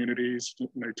segregated communities,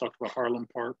 you talked about Harlem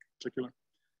Park in particular.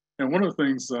 And one of the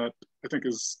things that I think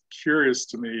is curious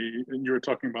to me, and you were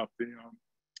talking about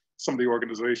some of the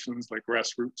organizations like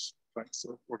grassroots types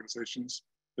of organizations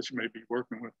that you may be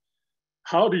working with.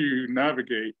 How do you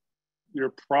navigate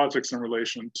your projects in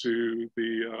relation to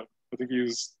I think you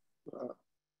used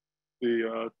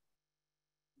let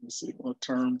me see what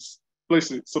terms.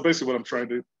 So basically what I'm trying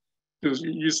to do is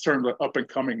use the term the up and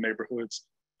coming neighborhoods.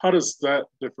 How does that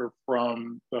differ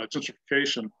from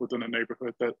gentrification within a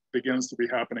neighborhood that begins to be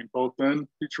happening both in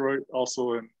Detroit,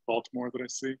 also in Baltimore that I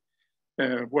see?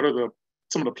 And what are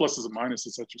some of the pluses and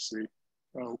minuses that you see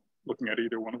looking at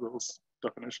either one of those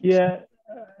definitions? Yeah,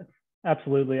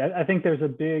 absolutely. I think there's a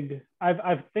big,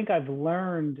 I think I've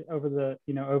learned over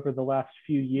the last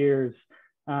few years,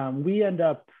 we end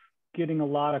up getting a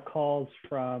lot of calls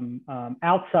from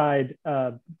outside,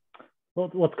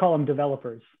 let's call them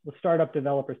developers, the startup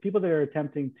developers, people that are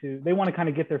they want to kind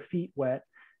of get their feet wet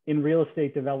in real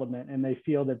estate development, and they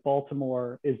feel that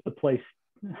Baltimore is the place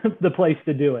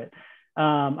to do it.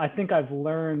 I think I've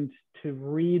learned to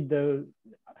read those.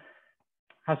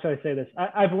 How should I say this?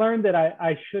 I've learned that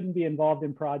I shouldn't be involved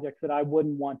in projects that I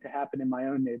wouldn't want to happen in my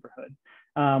own neighborhood,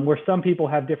 where some people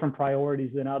have different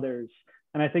priorities than others.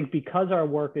 And I think because our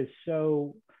work is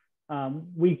so,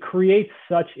 we create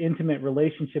such intimate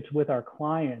relationships with our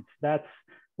clients,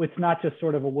 it's not just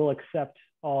sort of we'll accept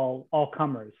all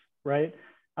comers, right?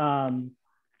 To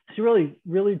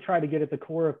really try to get at the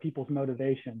core of people's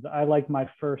motivations. I like my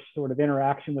first sort of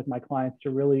interaction with my clients to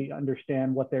really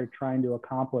understand what they're trying to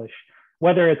accomplish,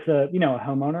 whether it's a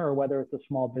homeowner or whether it's a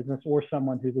small business or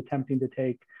someone who's attempting to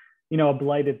take, a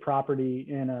blighted property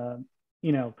in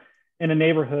a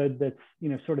neighborhood that's,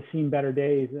 sort of seen better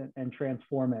days and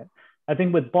transform it. I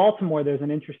think with Baltimore, there's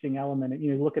an interesting element.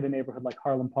 You look at a neighborhood like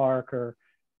Harlem Park or,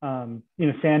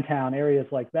 Sandtown, areas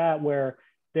like that, where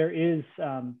there is,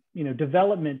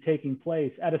 development taking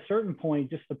place. At a certain point,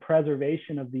 just the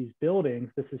preservation of these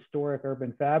buildings, this historic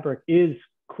urban fabric, is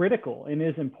critical and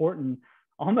is important,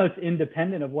 almost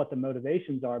independent of what the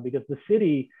motivations are, because the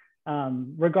city,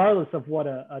 regardless of what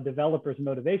a developer's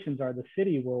motivations are, the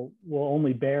city will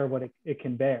only bear what it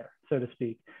can bear, so to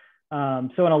speak.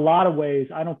 So in a lot of ways,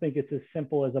 I don't think it's as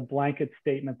simple as a blanket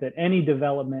statement that any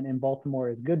development in Baltimore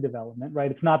is good development,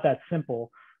 right? It's not that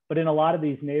simple. But in a lot of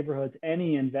these neighborhoods,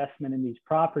 any investment in these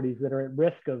properties that are at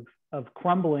risk of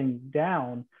crumbling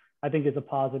down, I think is a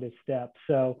positive step.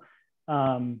 So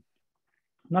I'm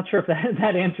not sure if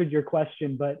that answered your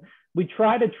question, but we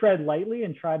try to tread lightly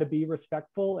and try to be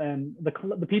respectful. And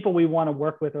the people we want to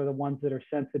work with are the ones that are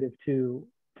sensitive to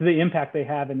the impact they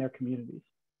have in their communities.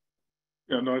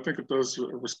 Yeah, no, I think it does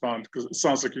respond, because it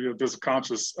sounds like there's a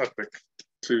conscious ethic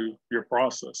to your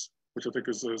process, which I think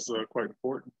is quite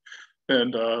important.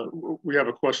 And we have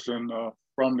a question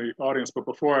from the audience, but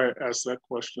before I ask that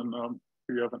question,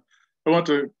 Evan, I want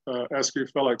to ask you,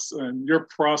 Felix, and your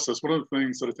process. One of the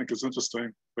things that I think is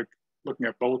interesting, like looking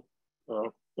at both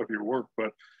of your work,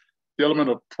 but the element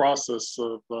of process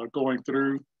of going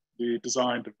through the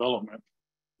design development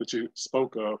that you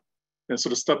spoke of, and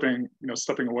sort of stepping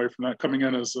away from that, coming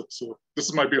in as so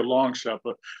this might be a long shot,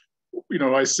 but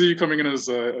I see you coming in as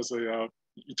a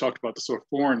you talked about the sort of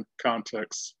foreign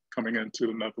context coming into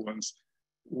the Netherlands.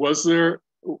 Was there,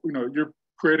 you're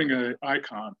creating an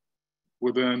icon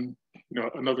within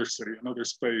another city, another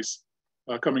space,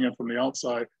 coming in from the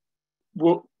outside.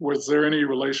 Was there any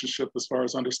relationship as far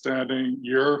as understanding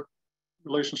your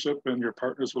relationship and your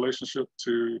partner's relationship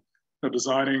to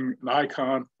designing an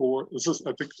icon for, I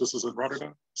think this is in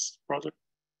Rotterdam, this project?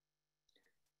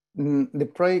 The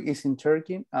project is in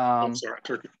Turkey. I'm sorry,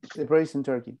 Turkey. The project is in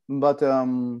Turkey, but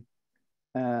the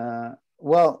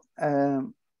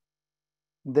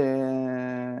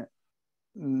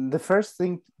first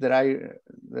thing that I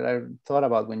thought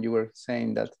about when you were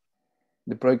saying that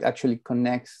the project actually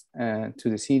connects to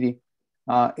the city,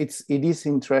 it is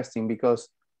interesting because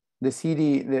the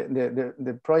city,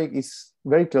 the project is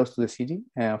very close to the city,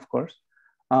 of course.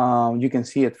 You can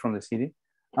see it from the city.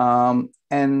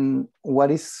 And what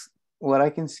I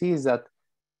can see is that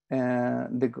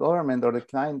the government or the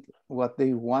client, what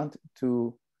they want is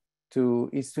to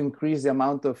increase the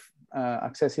amount of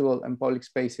accessible and public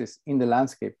spaces in the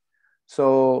landscape.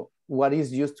 So what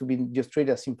is used to be just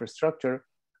treated as infrastructure,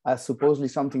 as supposedly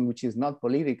something which is not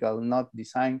political, not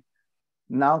design,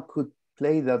 now could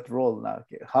play that role. Now,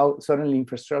 how suddenly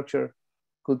infrastructure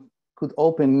could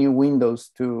open new windows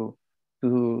to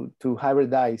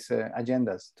hybridize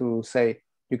agendas, to say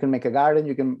you can make a garden,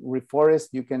 you can reforest,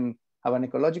 you can have an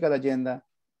ecological agenda,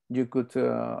 you could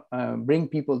bring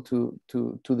people to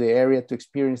the area to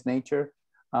experience nature.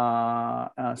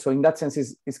 So in that sense,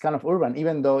 it's kind of urban,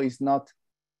 even though it's not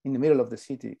in the middle of the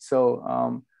city. So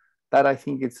that I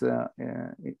think it's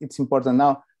important.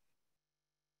 Now,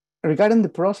 regarding the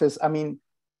process, I mean,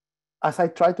 as I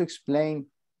try to explain,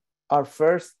 our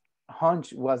first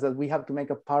hunch was that we have to make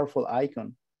a powerful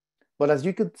icon. But as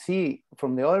you could see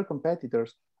from the other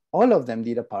competitors, all of them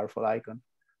did a powerful icon.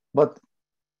 But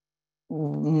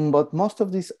most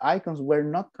of these icons were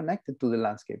not connected to the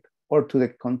landscape or to the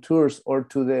contours or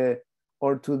to the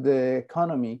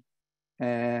economy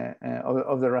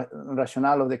of the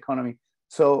rationale of the economy.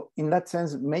 So in that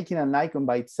sense, making an icon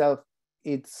by itself,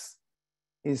 is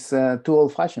too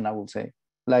old-fashioned, I would say.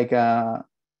 Like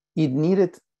it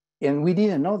needed, and we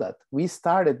didn't know that. We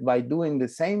started by doing the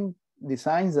same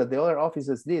designs that the other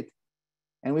offices did.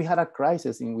 And we had a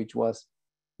crisis in which was,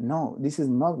 no, this is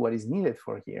not what is needed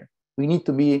for here. We need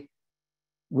to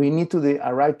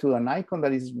arrive to an icon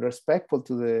that is respectful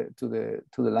to the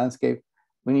landscape.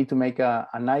 We need to make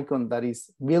an icon that is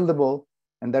buildable,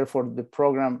 and therefore the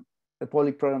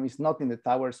public program is not in the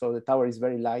tower, so the tower is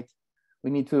very light. We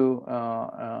need to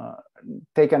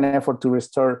take an effort to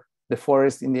restore the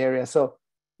forest in the area. So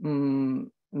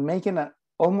making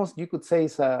almost, you could say,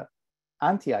 it's a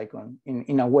anti-icon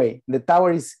in a way. The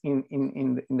tower is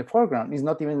in the foreground. It's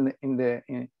not even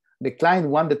the client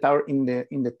want the tower in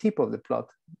the tip of the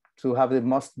plot to have the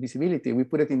most visibility. We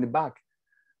put it in the back.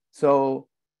 So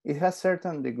it has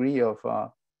certain degree of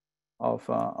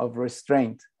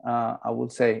restraint, I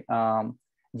would say.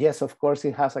 Yes, of course,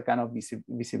 it has a kind of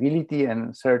visibility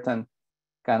and certain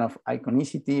kind of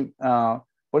iconicity,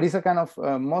 but it's a kind of,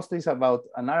 mostly it's about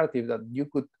a narrative that you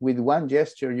could, with one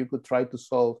gesture, you could try to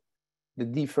solve the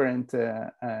different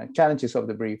challenges of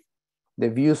the brief, the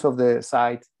views of the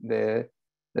site, the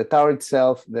tower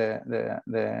itself, the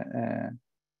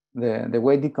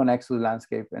way it connects to the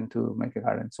landscape and to make a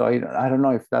garden. So I don't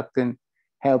know if that can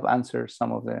help answer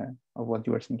some of what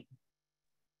you were thinking.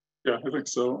 Yeah, I think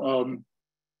so.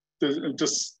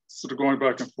 Just sort of going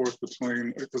back and forth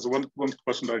between, because one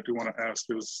question that I do want to ask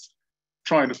is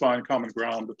trying to find common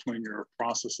ground between your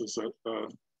processes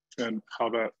and how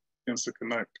that begins to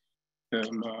connect.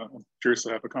 And I'm curious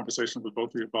to have a conversation with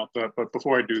both of you about that. But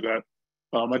before I do that,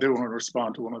 I did want to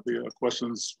respond to one of the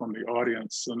questions from the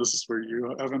audience, and this is for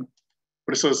you, Evan.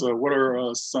 But it says, what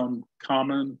are some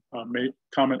common and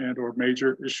or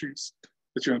major issues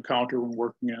that you encounter when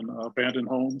working in abandoned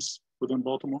homes within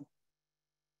Baltimore?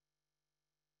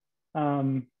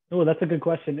 Oh, that's a good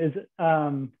question.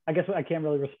 I guess I can't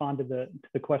really respond to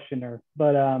the questioner,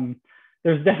 but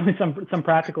there's definitely some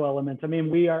practical elements. I mean,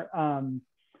 we are, I'm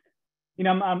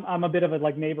a bit of a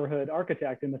neighborhood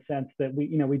architect in the sense that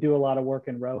we do a lot of work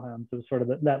in row homes. So sort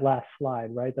of that last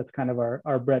slide, right? That's kind of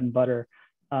our bread and butter.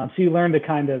 So you learn to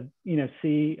kind of,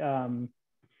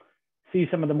 see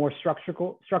some of the more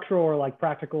structural or like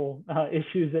practical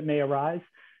issues that may arise.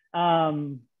 I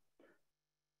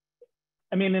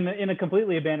mean, in a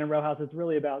completely abandoned row house, it's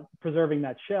really about preserving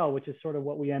that shell, which is sort of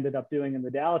what we ended up doing in the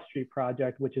Dallas Street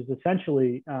project, which is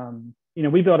essentially,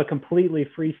 we built a completely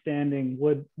freestanding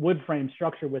wood frame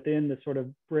structure within the sort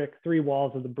of three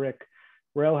walls of the brick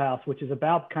row house, which is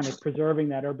about kind of preserving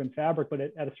that urban fabric, but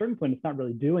at a certain point, it's not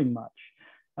really doing much.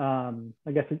 I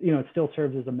guess, it still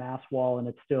serves as a mass wall, and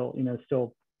it's still, there's a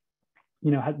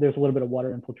little bit of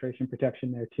water infiltration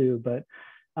protection there too. But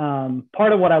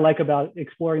part of what I like about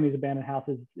exploring these abandoned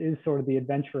houses is sort of the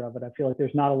adventure of it. I feel like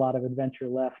there's not a lot of adventure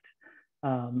left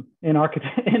in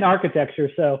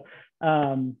architecture. So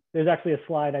there's actually a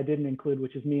slide I didn't include,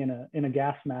 which is me in a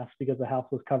gas mask because the house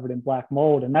was covered in black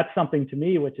mold. And that's something to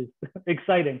me, which is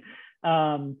exciting.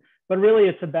 But really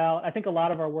it's about, I think a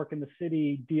lot of our work in the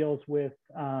city deals with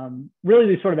really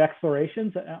these sort of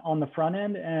explorations on the front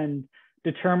end and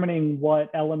determining what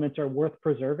elements are worth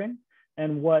preserving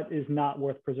and what is not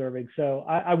worth preserving. So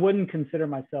I wouldn't consider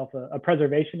myself a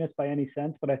preservationist by any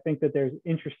sense, but I think that there's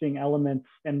interesting elements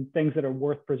and things that are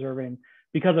worth preserving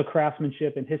because of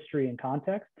craftsmanship and history and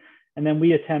context. And then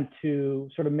we attempt to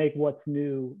sort of make what's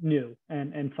new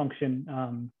and function,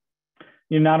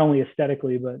 not only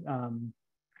aesthetically, but,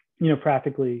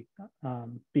 practically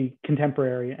be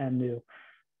contemporary and new.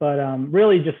 But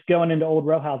really just going into old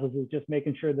row houses is just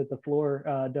making sure that the floor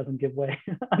doesn't give way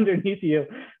underneath you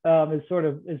is sort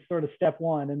of step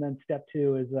one. And then step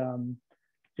two is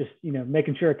just,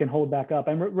 making sure it can hold back up.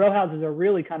 And row houses are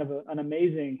really kind of an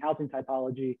amazing housing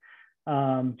typology.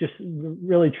 Just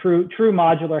really true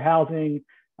modular housing,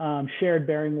 shared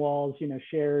bearing walls,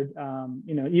 shared,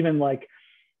 even like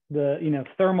the,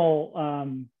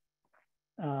 thermal,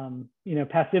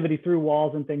 passivity through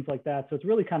walls and things like that. So it's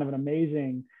really kind of an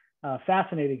amazing,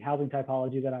 fascinating housing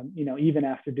typology that I'm, even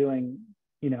after doing,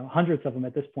 hundreds of them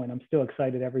at this point, I'm still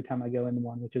excited every time I go into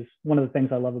one, which is one of the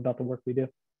things I love about the work we do.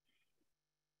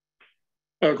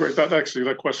 Oh, great.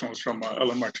 That question was from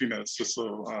Ellen Martinez, just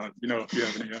so if you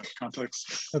have any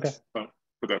context okay. For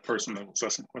that person that was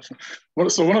asking the question.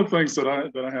 So one of the things that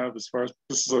I have as far as,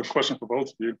 this is a question for both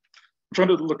of you, I'm trying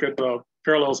to look at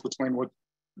parallels between what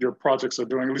your projects are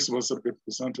doing, at least the ones that have been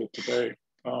presented today,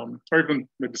 or even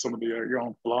maybe some of your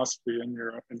own philosophy in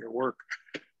your work.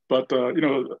 But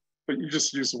but you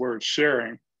just use the word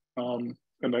sharing, and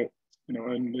that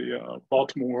in the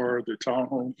Baltimore, the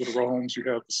townhomes, the row homes, you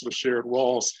have the sort of shared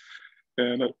walls,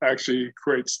 and it actually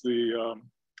creates the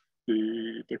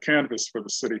canvas for the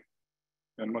city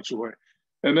in much a way.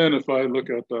 And then if I look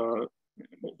at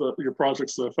your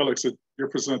projects, Felix, that you're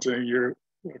presenting, you're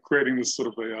creating this sort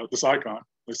of this icon,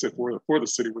 they say for the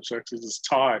city, which actually is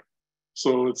tie.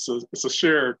 So it's a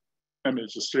shared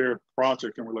image, a shared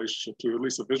project in relationship to at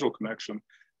least a visual connection,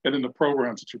 and in the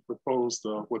programs that you proposed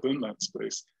within that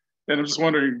space. And I'm just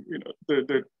wondering, there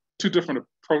are two different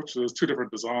approaches, two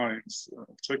different designs in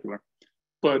particular.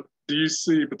 But do you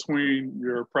see between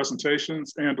your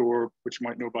presentations and or which you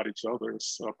might know about each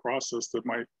other's process that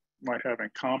might have in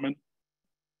common,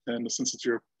 in the sense that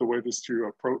the way that you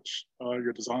approach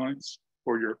your designs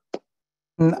or your?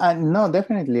 No,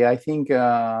 definitely. I think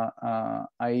I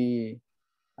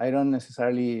don't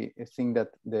necessarily think that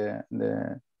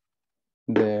the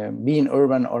being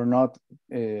urban or not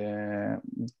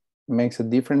makes a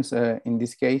difference in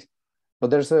this case. But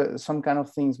there's some kind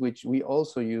of things which we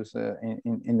also use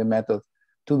in the method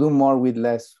to do more with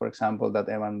less, for example, that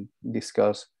Evan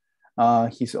discussed.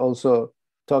 He's also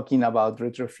talking about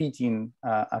retrofitting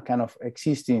a kind of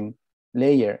existing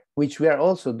layer, which we are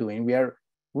also doing. We are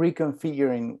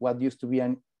reconfiguring what used to be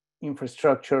an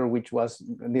infrastructure which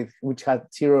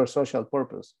had zero social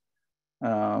purpose.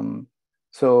 It's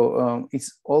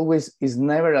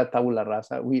never a tabula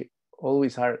rasa. We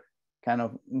always are kind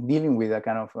of dealing with a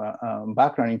kind of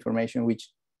background information which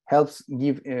helps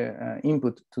give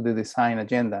input to the design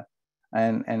agenda.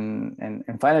 And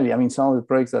finally, I mean, some of the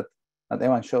projects that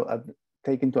Evan showed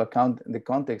take into account the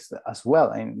context as well.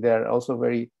 And they're also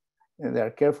they are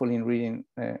careful in reading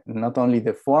not only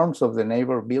the forms of the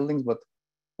neighbor buildings, but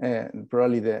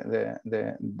probably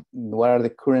what are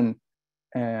the current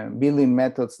building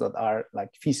methods that are like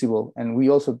feasible. And we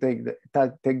also take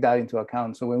that into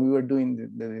account. So when we were doing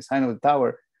the design of the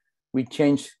tower, we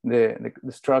changed the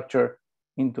structure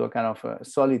into a kind of a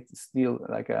solid steel,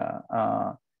 like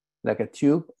a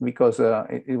tube, because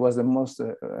it was the most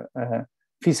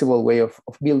feasible way of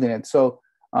building it. So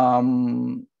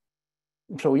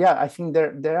yeah, I think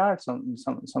there are some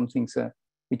things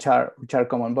which are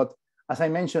common. But as I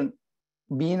mentioned,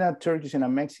 being a Turkish and a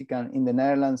Mexican in the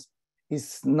Netherlands,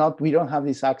 is not, we don't have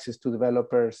this access to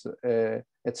developers,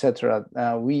 etc.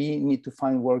 We need to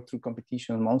find work through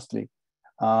competition mostly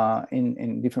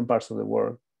in different parts of the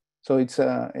world. So it's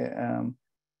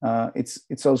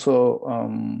also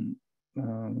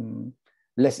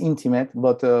less intimate,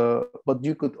 but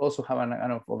you could also have an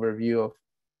kind of overview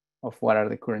of what are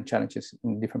the current challenges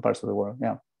in different parts of the world.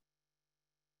 Yeah.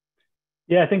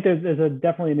 Yeah, I think there's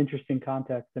definitely an interesting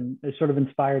context, and it sort of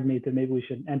inspired me to maybe we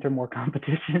should enter more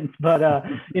competitions. But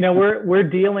you know, we're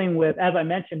dealing with, as I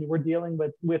mentioned, we're dealing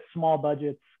with small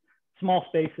budgets, small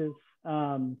spaces.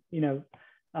 You know,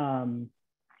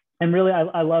 and really,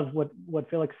 I love what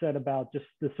Felix said about just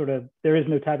the sort of, there is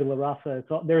no tabula rasa.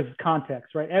 There's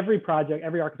context, right? Every project,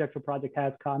 every architectural project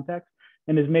has context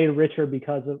and is made richer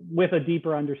because of, with a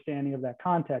deeper understanding of that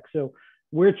context. So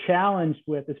we're challenged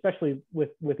with, especially with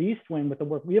EastWing, with the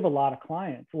work, we have a lot of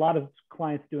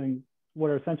clients doing what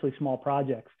are essentially small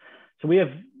projects. So we have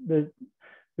the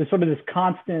sort of this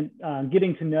constant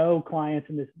getting to know clients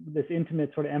and this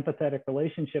intimate sort of empathetic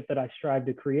relationship that I strive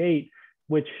to create,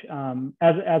 which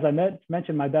as I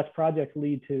mentioned, my best projects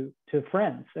lead to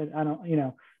friends, and I don't, you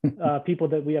know, people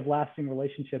that we have lasting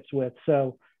relationships with.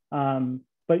 So,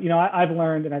 but, you know, I've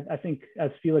learned, and I think,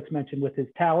 as Felix mentioned with his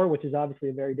tower, which is obviously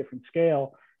a very different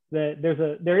scale, that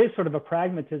there is sort of a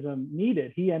pragmatism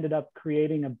needed. He ended up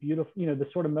creating a beautiful, you know, the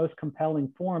sort of most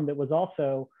compelling form that was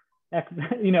also,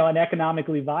 you know, an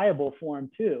economically viable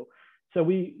form too. So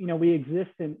we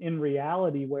exist in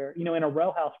reality where, you know, in a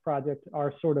row house project,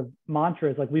 our sort of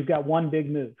mantra is like, we've got one big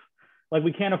move. Like,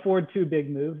 we can't afford two big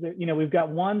moves. You know, we've got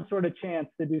one sort of chance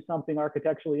to do something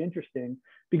architecturally interesting,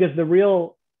 because the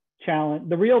real challenge,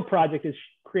 the real project is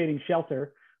creating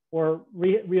shelter or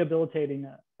rehabilitating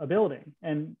a building.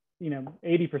 And, you know,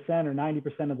 80% or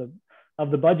 90%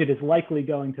 of the budget is likely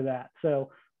going to that. So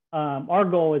our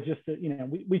goal is just to, you know,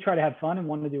 we try to have fun and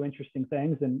want to do interesting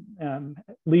things and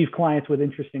leave clients with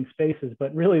interesting spaces.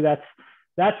 But really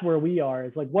that's where we are,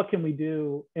 is like, what can we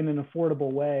do in an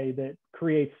affordable way that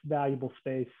creates valuable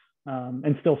space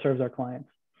and still serves our clients?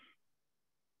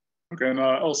 Okay, and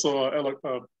also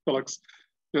Felix,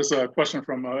 there's a question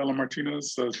from Ella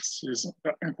Martinez. She's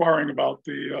inquiring about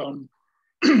the,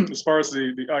 as far as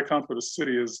the icon for the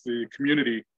city, is the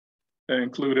community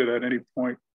included at any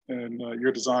point in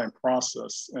your design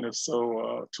process? And if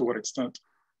so, to what extent?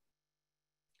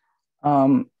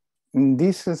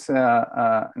 This is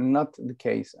not the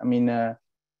case. I mean,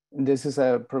 this is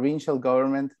a provincial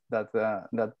government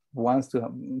that wants to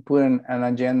put an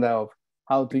agenda of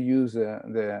how to use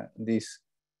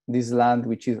this land,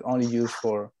 which is only used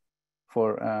for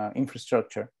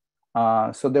infrastructure.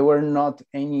 So there were not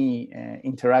any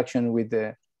interaction with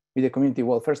the community.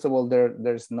 Well, first of all,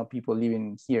 there's no people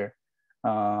living here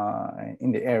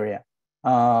in the area.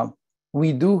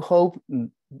 We do hope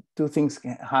two things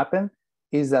can happen.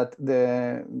 Is that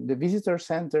the visitor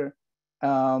center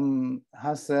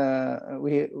has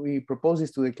we propose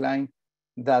this to the client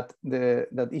that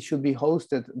it should be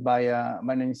hosted by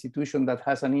an institution that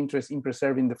has an interest in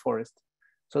preserving the forest.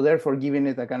 So therefore, giving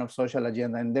it a kind of social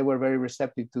agenda, and they were very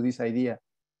receptive to this idea,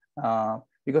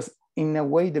 because in a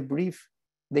way, the brief,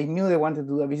 they knew they wanted to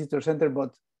do a visitor center,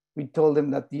 but we told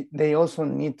them that they also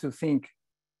need to think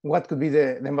what could be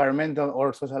the environmental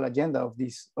or social agenda of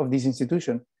this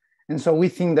institution. And so we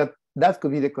think that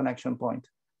could be the connection point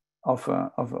of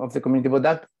the community, but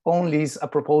that only is a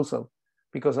proposal,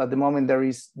 because at the moment there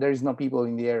is no people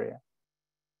in the area.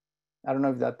 I don't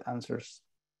know if that answers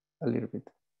a little bit.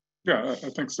 Yeah, I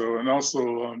think so. And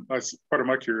also, part of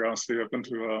my curiosity, I've been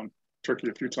to Turkey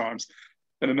a few times,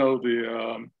 and I know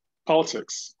the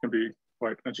politics can be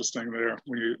quite interesting there.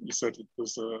 When you said it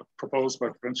was proposed by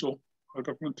provincial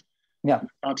government. Yeah.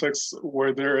 Context,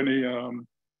 were there any,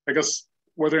 I guess,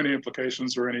 were there any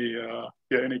implications or any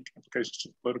implications to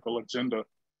the political agenda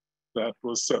that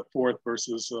was set forth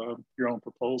versus your own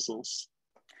proposals?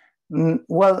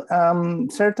 Well,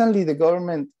 certainly the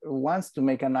government wants to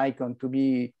make an icon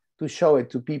to show it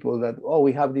to people that, oh,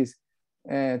 we have this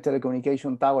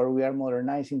telecommunication tower, we are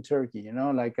modernizing Turkey, you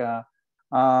know, like,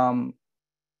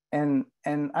 and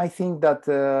I think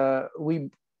that we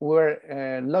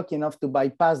were lucky enough to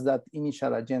bypass that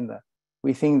initial agenda.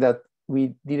 We think that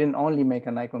we didn't only make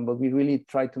an icon, but we really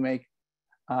tried to make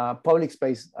public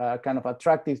space a kind of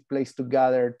attractive place to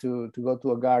gather, to go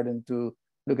to a garden, to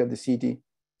look at the city.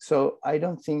 So I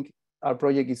don't think our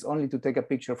project is only to take a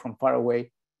picture from far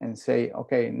away and say,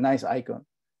 okay, nice icon.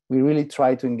 We really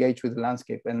try to engage with the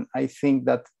landscape. And I think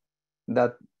that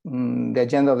the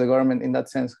agenda of the government in that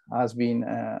sense has been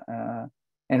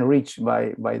enriched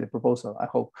by the proposal, I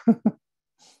hope.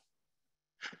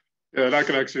 Yeah, and I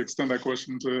could actually extend that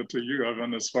question to you,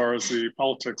 Evan, as far as the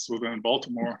politics within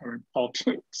Baltimore. I mean,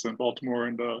 politics in Baltimore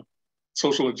and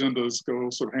social agendas go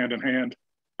sort of hand in hand.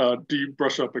 Do you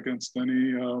brush up against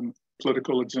any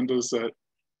political agendas that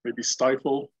maybe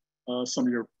stifle some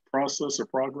of your process or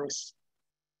progress?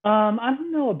 I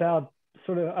don't know about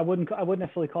sort of, I wouldn't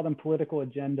necessarily call them political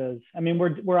agendas. I mean,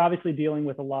 we're obviously dealing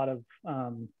with a lot of,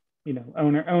 you know,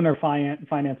 owner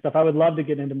finance stuff. I would love to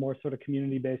get into more sort of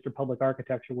community-based or public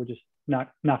architecture. We're just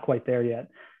not quite there yet.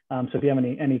 So if you have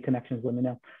any connections, let me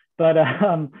know. But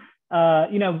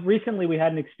you know, recently we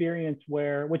had an experience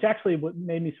which actually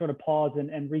made me sort of pause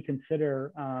and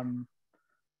reconsider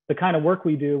the kind of work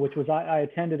we do, which was I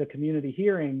attended a community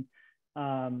hearing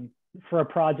for a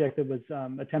project that was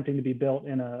attempting to be built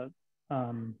in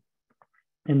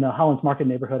the Hollands Market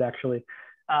neighborhood, actually.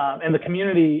 And the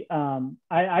community,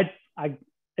 I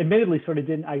admittedly sort of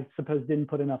didn't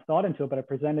put enough thought into it, but I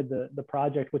presented the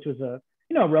project, which was a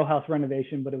row house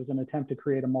renovation, but it was an attempt to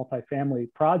create a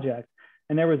multifamily project.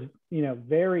 And there was, you know,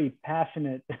 very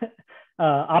passionate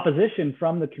opposition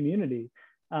from the community.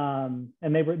 And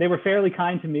they were fairly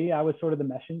kind to me. I was sort of the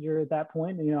messenger at that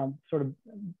point, you know, sort of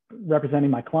representing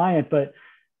my client. But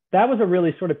that was a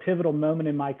really sort of pivotal moment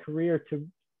in my career to,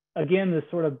 again, to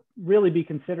sort of really be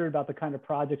considerate about the kind of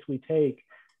projects we take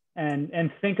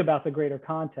and think about the greater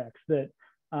context that,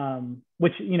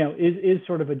 which, you know, is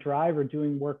sort of a driver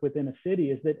doing work within a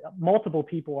city, is that multiple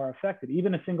people are affected.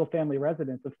 Even a single family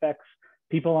residence affects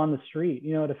people on the street.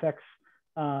 You know, it affects,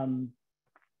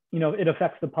 you know, it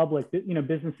affects the public, you know,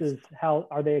 businesses, how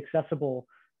are they accessible?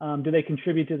 Do they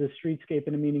contribute to the streetscape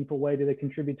in a meaningful way? Do they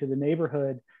contribute to the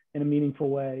neighborhood in a meaningful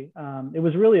way? It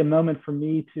was really a moment for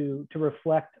me to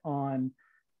reflect on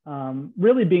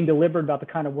really being deliberate about the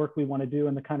kind of work we want to do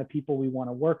and the kind of people we want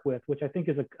to work with, which I think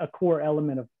is a core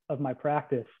element of my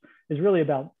practice, is really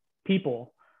about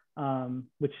people,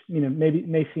 which, you know,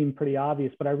 may seem pretty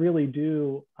obvious, but I really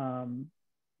do,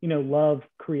 you know, love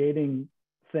creating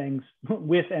things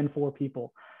with and for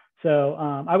people. So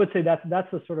I would say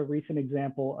that's a sort of recent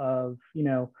example of, you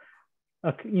know,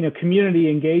 community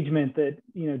engagement that,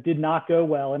 you know, did not go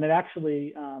well. And it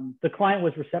actually, the client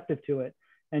was receptive to it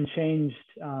and changed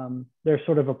their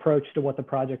sort of approach to what the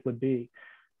project would be.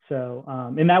 So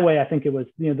in that way, I think it was,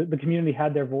 you know, the community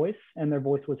had their voice and their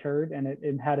voice was heard, and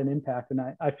it had an impact. And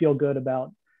I feel good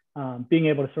about being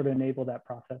able to sort of enable that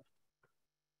process.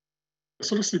 I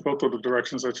sort of see both of the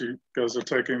directions that you guys are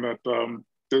taking, that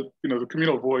the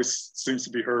communal voice seems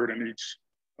to be heard in each,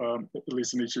 at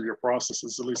least in each of your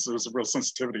processes. At least there's a real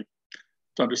sensitivity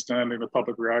to understanding the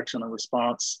public reaction and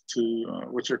response to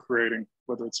what you're creating,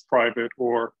 whether it's private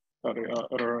or at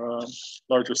a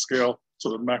larger scale,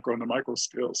 sort of macro and the micro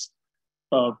scales.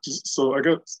 So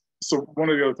one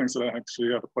of the other things that I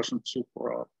actually have a question to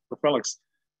for Felix,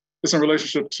 it's in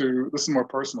relationship to, this is more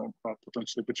personal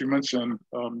potentially, but you mentioned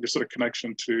your sort of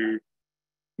connection to, you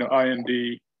know,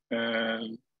 IND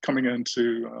and coming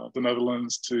into the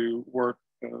Netherlands to work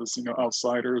as, you know,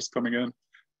 outsiders coming in.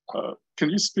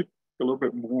 Can you speak a little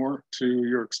bit more to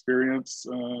your experience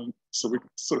so we can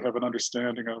sort of have an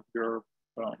understanding of your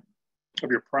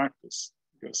practice,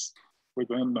 I guess,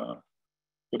 within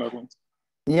the Netherlands?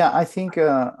 Yeah, I think,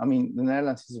 I mean, the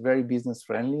Netherlands is a very business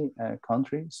friendly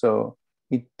country. So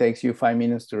it takes you 5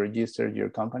 minutes to register your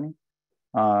company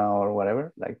or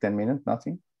whatever, like 10 minutes,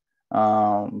 nothing.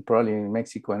 Probably in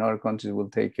Mexico and other countries will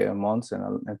take months,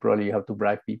 and probably you have to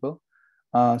bribe people.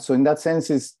 So in that sense,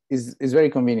 is very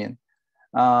convenient.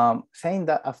 Saying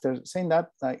that,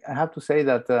 like, I have to say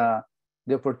that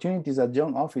the opportunities that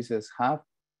young offices have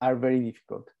are very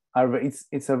difficult.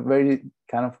 It's a very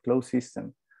kind of closed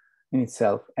system in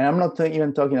itself. And I'm not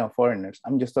even talking of foreigners.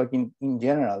 I'm just talking in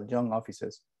general, young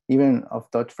offices, even of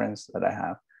Dutch friends that I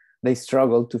have. They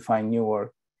struggle to find new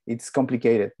work. It's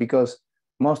complicated because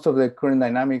most of the current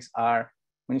dynamics are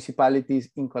municipalities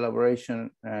in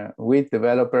collaboration with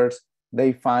developers.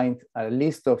 They find a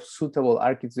list of suitable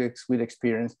architects with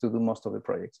experience to do most of the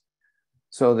projects.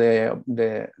 So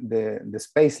the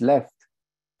space left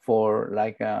for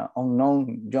like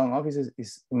unknown young offices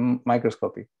is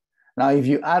microscopic. Now, if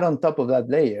you add on top of that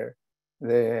layer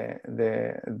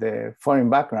the foreign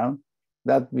background,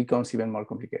 that becomes even more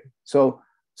complicated. So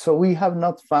we have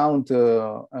not found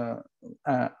a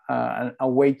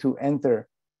way to enter,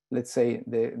 let's say,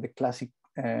 the classic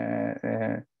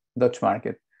Dutch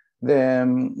market. The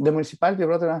municipality of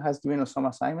Rotterdam has given us some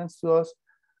assignments to us,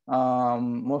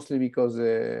 mostly because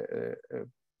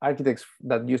architects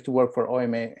that used to work for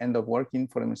OMA end up working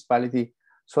for the municipality.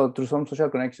 So through some social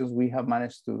connections, we have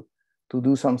managed to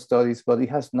do some studies, but it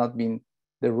has not been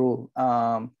the rule.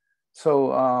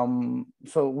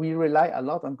 so we rely a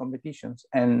lot on competitions,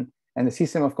 and the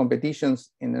system of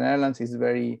competitions in the Netherlands is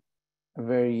very,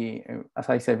 as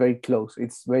I said, very close.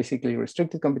 It's basically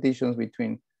restricted competitions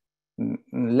between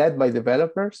led by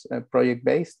developers,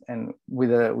 project-based, and with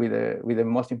the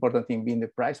most important thing being the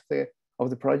price of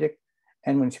the project,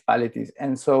 and municipalities.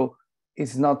 And so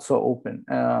it's not so open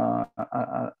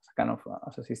kind of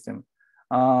as a system.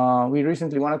 We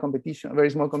recently won a competition, very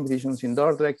small competitions in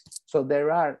Dordrecht. So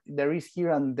there is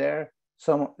here and there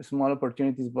some small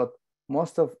opportunities, but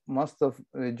most of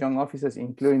the young offices,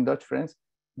 including Dutch friends,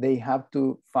 they have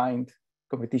to find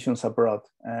competitions abroad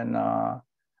and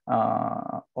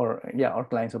or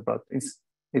clients abroad.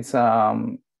 It's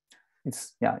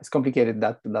complicated,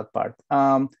 that part.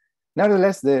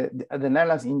 Nevertheless, the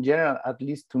Netherlands in general, at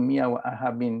least to me, I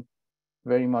have been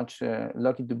very much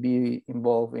lucky to be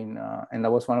involved in, and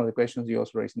that was one of the questions you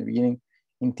also raised in the beginning,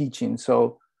 in teaching.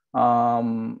 So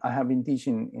I have been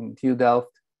teaching in TU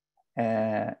Delft,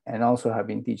 and also have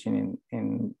been teaching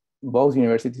in both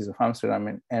universities of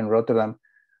Amsterdam and Rotterdam,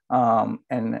 and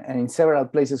in several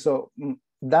places. So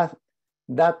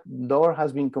that door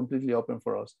has been completely open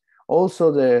for us.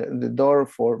 Also, the door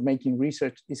for making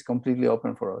research is completely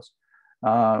open for us.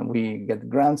 We get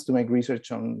grants to make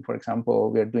research on, for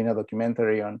example, we are doing a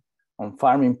documentary on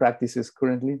farming practices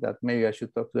currently that maybe I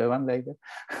should talk to Evan later.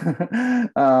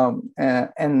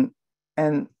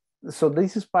 And so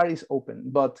this part is open,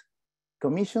 but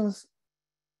commissions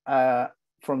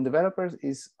from developers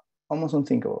is almost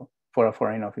unthinkable for a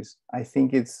foreign office. I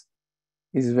think it's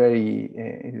very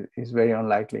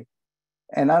unlikely.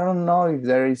 And I don't know if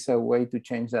there is a way to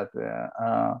change that.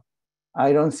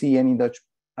 I don't see any Dutch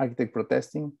architect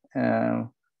protesting.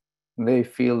 They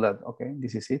feel that, okay,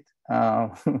 this is it.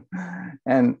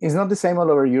 And it's not the same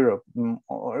all over Europe.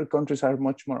 Our countries are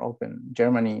much more open.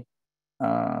 Germany,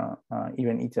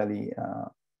 even Italy,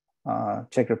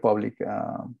 Czech Republic,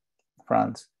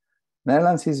 France.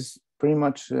 Netherlands is pretty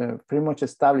much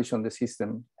established on the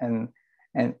system, and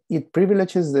it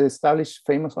privileges the established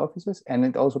famous offices, and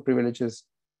it also privileges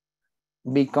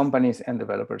big companies and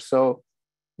developers. So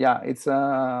yeah, it's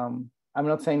I'm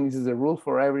not saying this is a rule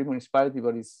for every municipality,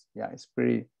 but it's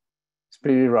pretty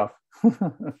rough.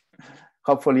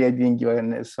 Hopefully I didn't give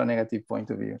a so negative point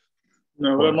of view.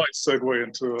 No, that might segue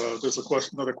into there's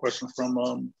another question from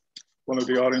one of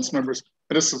the audience members.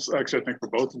 And this is actually, I think, for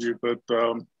both of you, but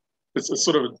it's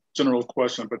sort of a general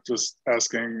question, but just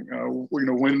asking,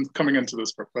 when coming into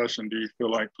this profession, do you feel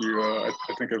like you, I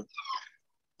think, have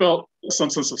felt some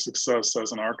sense of success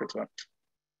as an architect?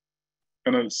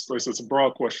 And it's a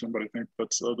broad question, but I think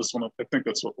that's this one. I think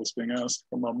that's what was being asked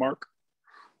from Mark.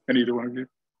 And either one of you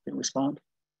can respond.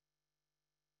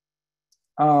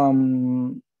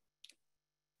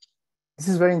 This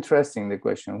is very interesting, the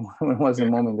question. When was the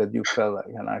moment that you felt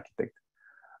like an architect?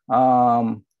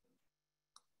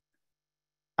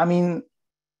 I mean,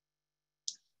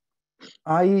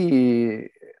 I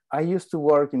used to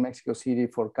work in Mexico City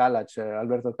for Calach,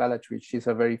 Alberto Calach, which is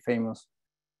a very famous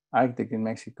architect in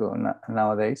Mexico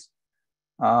nowadays.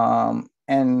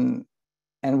 And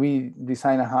we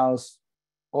designed a house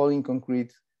all in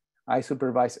concrete. I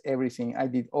supervised everything. I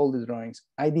did all the drawings.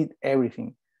 I did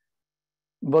everything.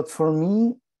 But for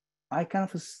me, I kind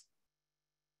of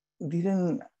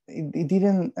didn't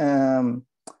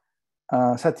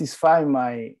satisfy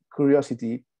my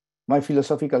curiosity, my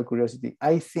philosophical curiosity.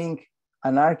 I think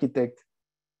an architect,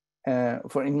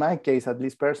 in my case, at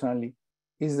least personally,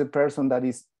 is the person that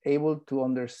is able to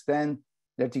understand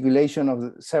the articulation of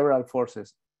the several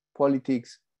forces: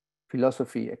 politics,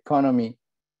 philosophy, economy,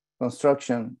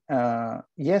 construction,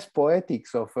 yes,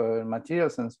 poetics of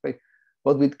materials and space.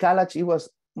 But with Calach, it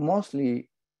was mostly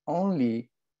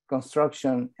only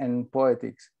construction and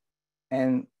poetics.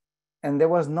 And there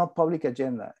was no public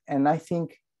agenda. And I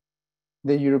think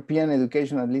the European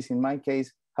education, at least in my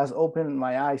case, has opened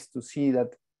my eyes to see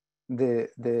that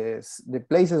the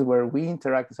places where we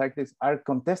interact as architects are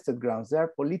contested grounds. They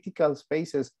are political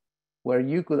spaces where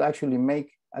you could actually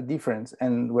make a difference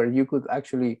and where you could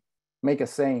actually make a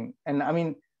saying. And I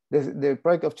mean, the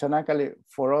project of Çanakkale,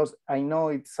 for us, I know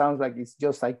it sounds like it's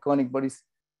just iconic, but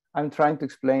I'm trying to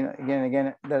explain again and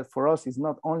again that for us, it's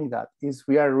not only that,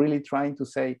 we are really trying to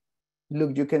say,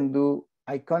 look, you can do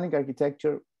iconic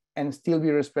architecture and still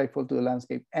be respectful to the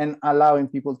landscape and allowing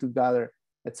people to gather,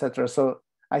 etc. So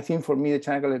I think for me, the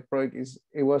Çanakkale project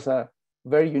was a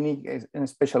very unique and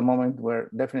special moment where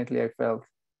definitely I felt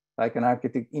like an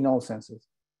architect in all senses.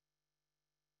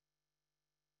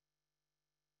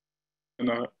 And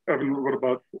Evan, what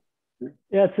about you?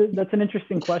 Yeah, that's an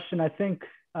interesting question. I think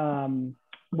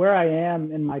where I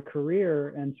am in my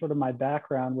career and sort of my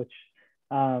background, which,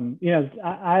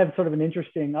 I have sort of an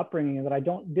interesting upbringing in that I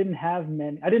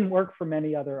didn't work for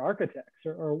many other architects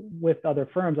or with other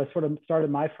firms. I sort of started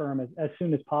my firm as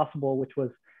soon as possible, which was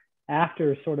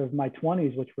after sort of my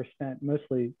 20s, which were spent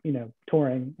mostly,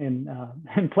 touring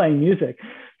and playing music.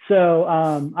 So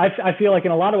I feel like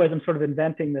in a lot of ways, I'm sort of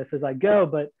inventing this as I go,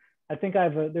 but I think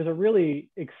there's a really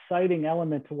exciting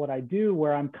element to what I do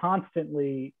where I'm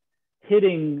constantly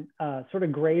hitting sort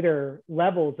of greater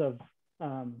levels of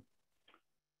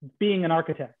being an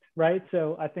architect, right?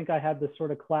 So I think I have this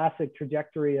sort of classic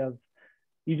trajectory of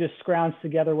you just scrounge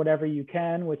together whatever you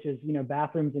can, which is,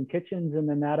 bathrooms and kitchens, and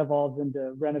then that evolves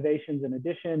into renovations and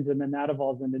additions, and then that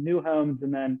evolves into new homes,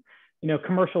 and then,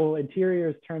 commercial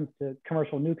interiors turns to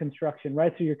commercial new construction,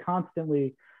 right? So you're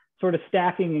constantly sort of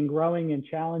stacking and growing and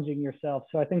challenging yourself.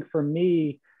 So I think for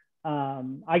me,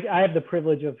 I have the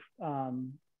privilege of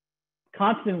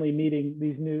constantly meeting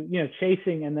these new,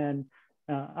 chasing and then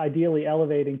ideally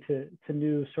elevating to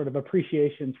new sort of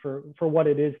appreciations for what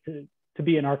it is to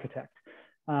be an architect,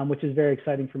 which is very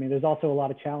exciting for me. There's also a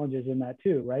lot of challenges in that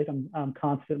too, right? I'm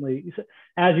constantly,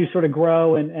 as you sort of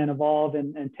grow and evolve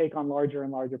and take on larger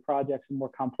and larger projects and more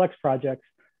complex projects,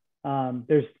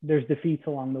 there's defeats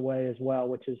along the way as well,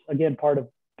 which is again part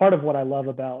of what I love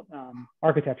about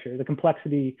architecture. The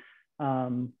complexity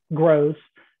grows,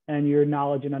 and your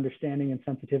knowledge and understanding and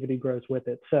sensitivity grows with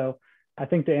it. So I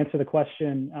think to answer the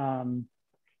question,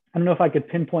 I don't know if I could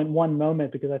pinpoint one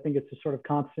moment because I think it's a sort of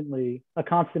a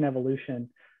constant evolution.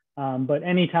 But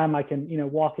anytime I can,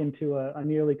 walk into a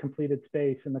nearly completed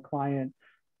space and the client,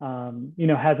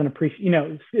 has an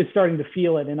appreciation, is starting to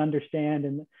feel it and understand,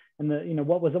 and the,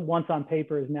 what was once on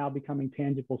paper is now becoming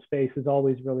tangible space is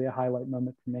always really a highlight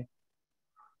moment for me.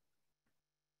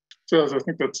 So I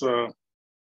think that's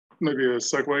maybe a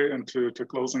segue into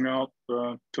closing out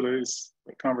today's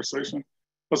conversation.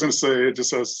 I was going to say,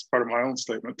 just as part of my own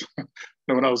statement,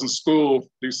 when I was in school,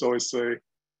 I used to always say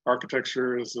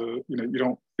architecture is you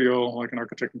don't feel like an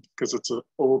architect because it's an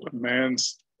old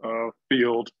man's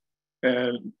field,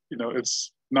 and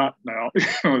it's not now.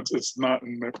 It's not,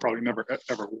 and it probably never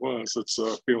ever was. It's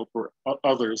a field for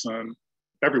others and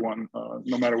everyone,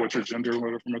 no matter what your gender,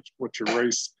 what your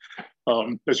race,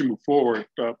 as you move forward.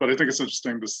 But I think it's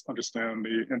interesting to understand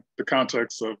the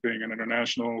context of being an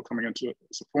international, coming into it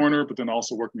as a foreigner, but then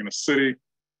also working in a city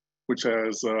which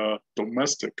has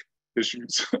domestic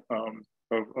issues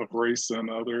of race and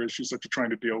other issues that you're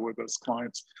trying to deal with as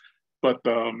clients. But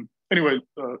anyway,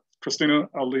 Cristina,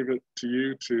 I'll leave it to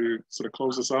you to sort of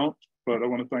close us out. But I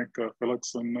want to thank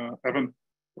Felix and Evan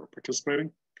for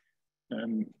participating.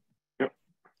 And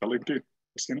I'll leave it to you,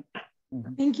 Cristina.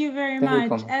 Thank you very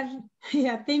much.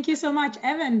 Thank you so much,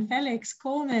 Evan, Felix,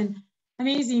 Coleman.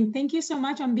 Amazing. Thank you so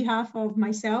much on behalf of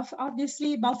myself,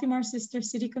 obviously, Baltimore Sister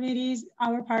City Committees,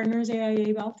 our partners,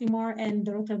 AIA Baltimore, and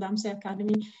the Rotterdam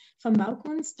Academy from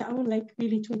Bouwkunst. I would like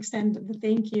really to extend the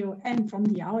thank you, and from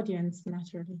the audience,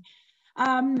 naturally.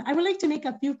 I would like to make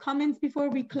a few comments before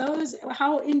we close.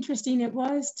 How interesting it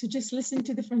was to just listen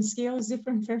to different skills,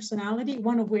 different personality,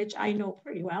 one of which I know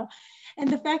pretty well. And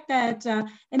the fact that,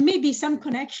 and maybe some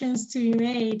connections to be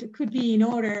made could be in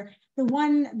order. The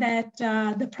one that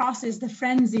the process, the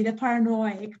frenzy, the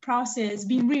paranoid process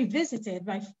being revisited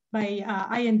by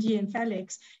IND and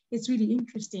Felix, it's really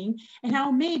interesting. And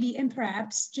how maybe, and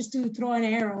perhaps just to throw an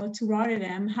arrow to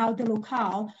Rotterdam, how the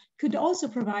locale could also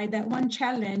provide that one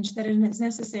challenge that is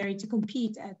necessary to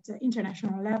compete at the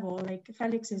international level, like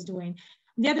Felix is doing.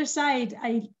 On the other side,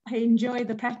 I enjoy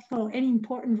the practical and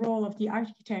important role of the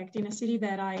architect in a city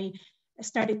that I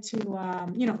started to,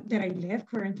 that I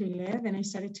currently live, and I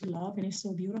started to love, and it's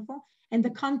so beautiful. And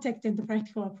the contact and the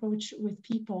practical approach with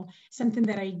people, something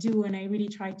that I do, and I really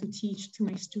try to teach to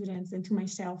my students and to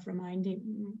myself,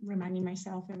 reminding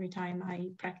myself every time I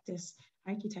practice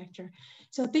architecture.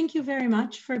 So thank you very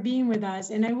much for being with us.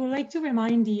 And I would like to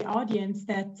remind the audience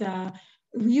that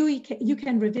you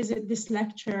can revisit this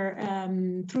lecture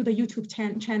through the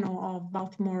YouTube channel of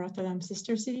Baltimore Rotterdam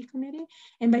Sister City Committee.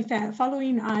 And by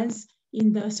following us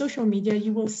in the social media,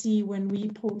 you will see when we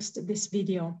post this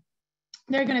video.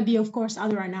 There are going to be, of course,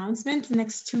 other announcements.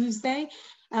 Next Tuesday,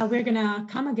 we're going to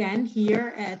come again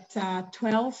here at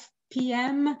 12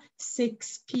 p.m.,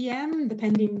 6 p.m.,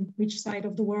 depending which side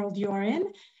of the world you are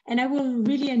in. And I will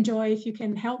really enjoy if you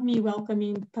can help me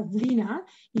welcoming Pavlina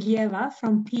Ilieva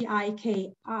from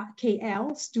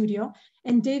PIKL Studio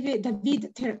and David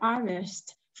Ter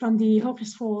Arvest from the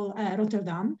Hogeschool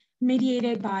Rotterdam,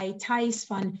 mediated by Thijs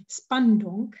van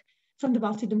Spandonk from the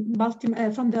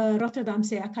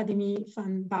Rotterdamse Academy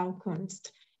van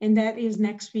Bouwkunst. and that is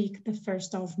next week, the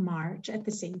 1st of March at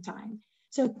the same time.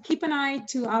 So keep an eye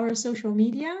to our social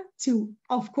media, to,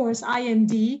 of course,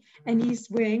 IND and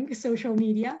EastWing social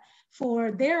media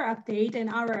for their update and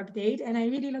our update. And I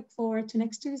really look forward to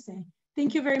next Tuesday.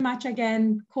 Thank you very much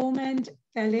again, Coleman,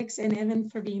 Felix, and Evan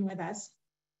for being with us.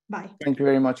 Bye. Thank you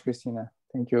very much, Cristina.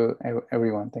 Thank you,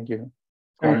 everyone. Thank you.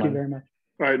 Thank you very much.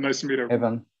 All right, nice to meet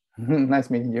everyone. Evan, nice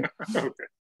meeting you. Okay.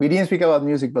 We didn't speak about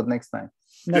music, but next time.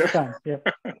 Next time, yeah.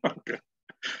 Okay.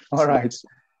 All right.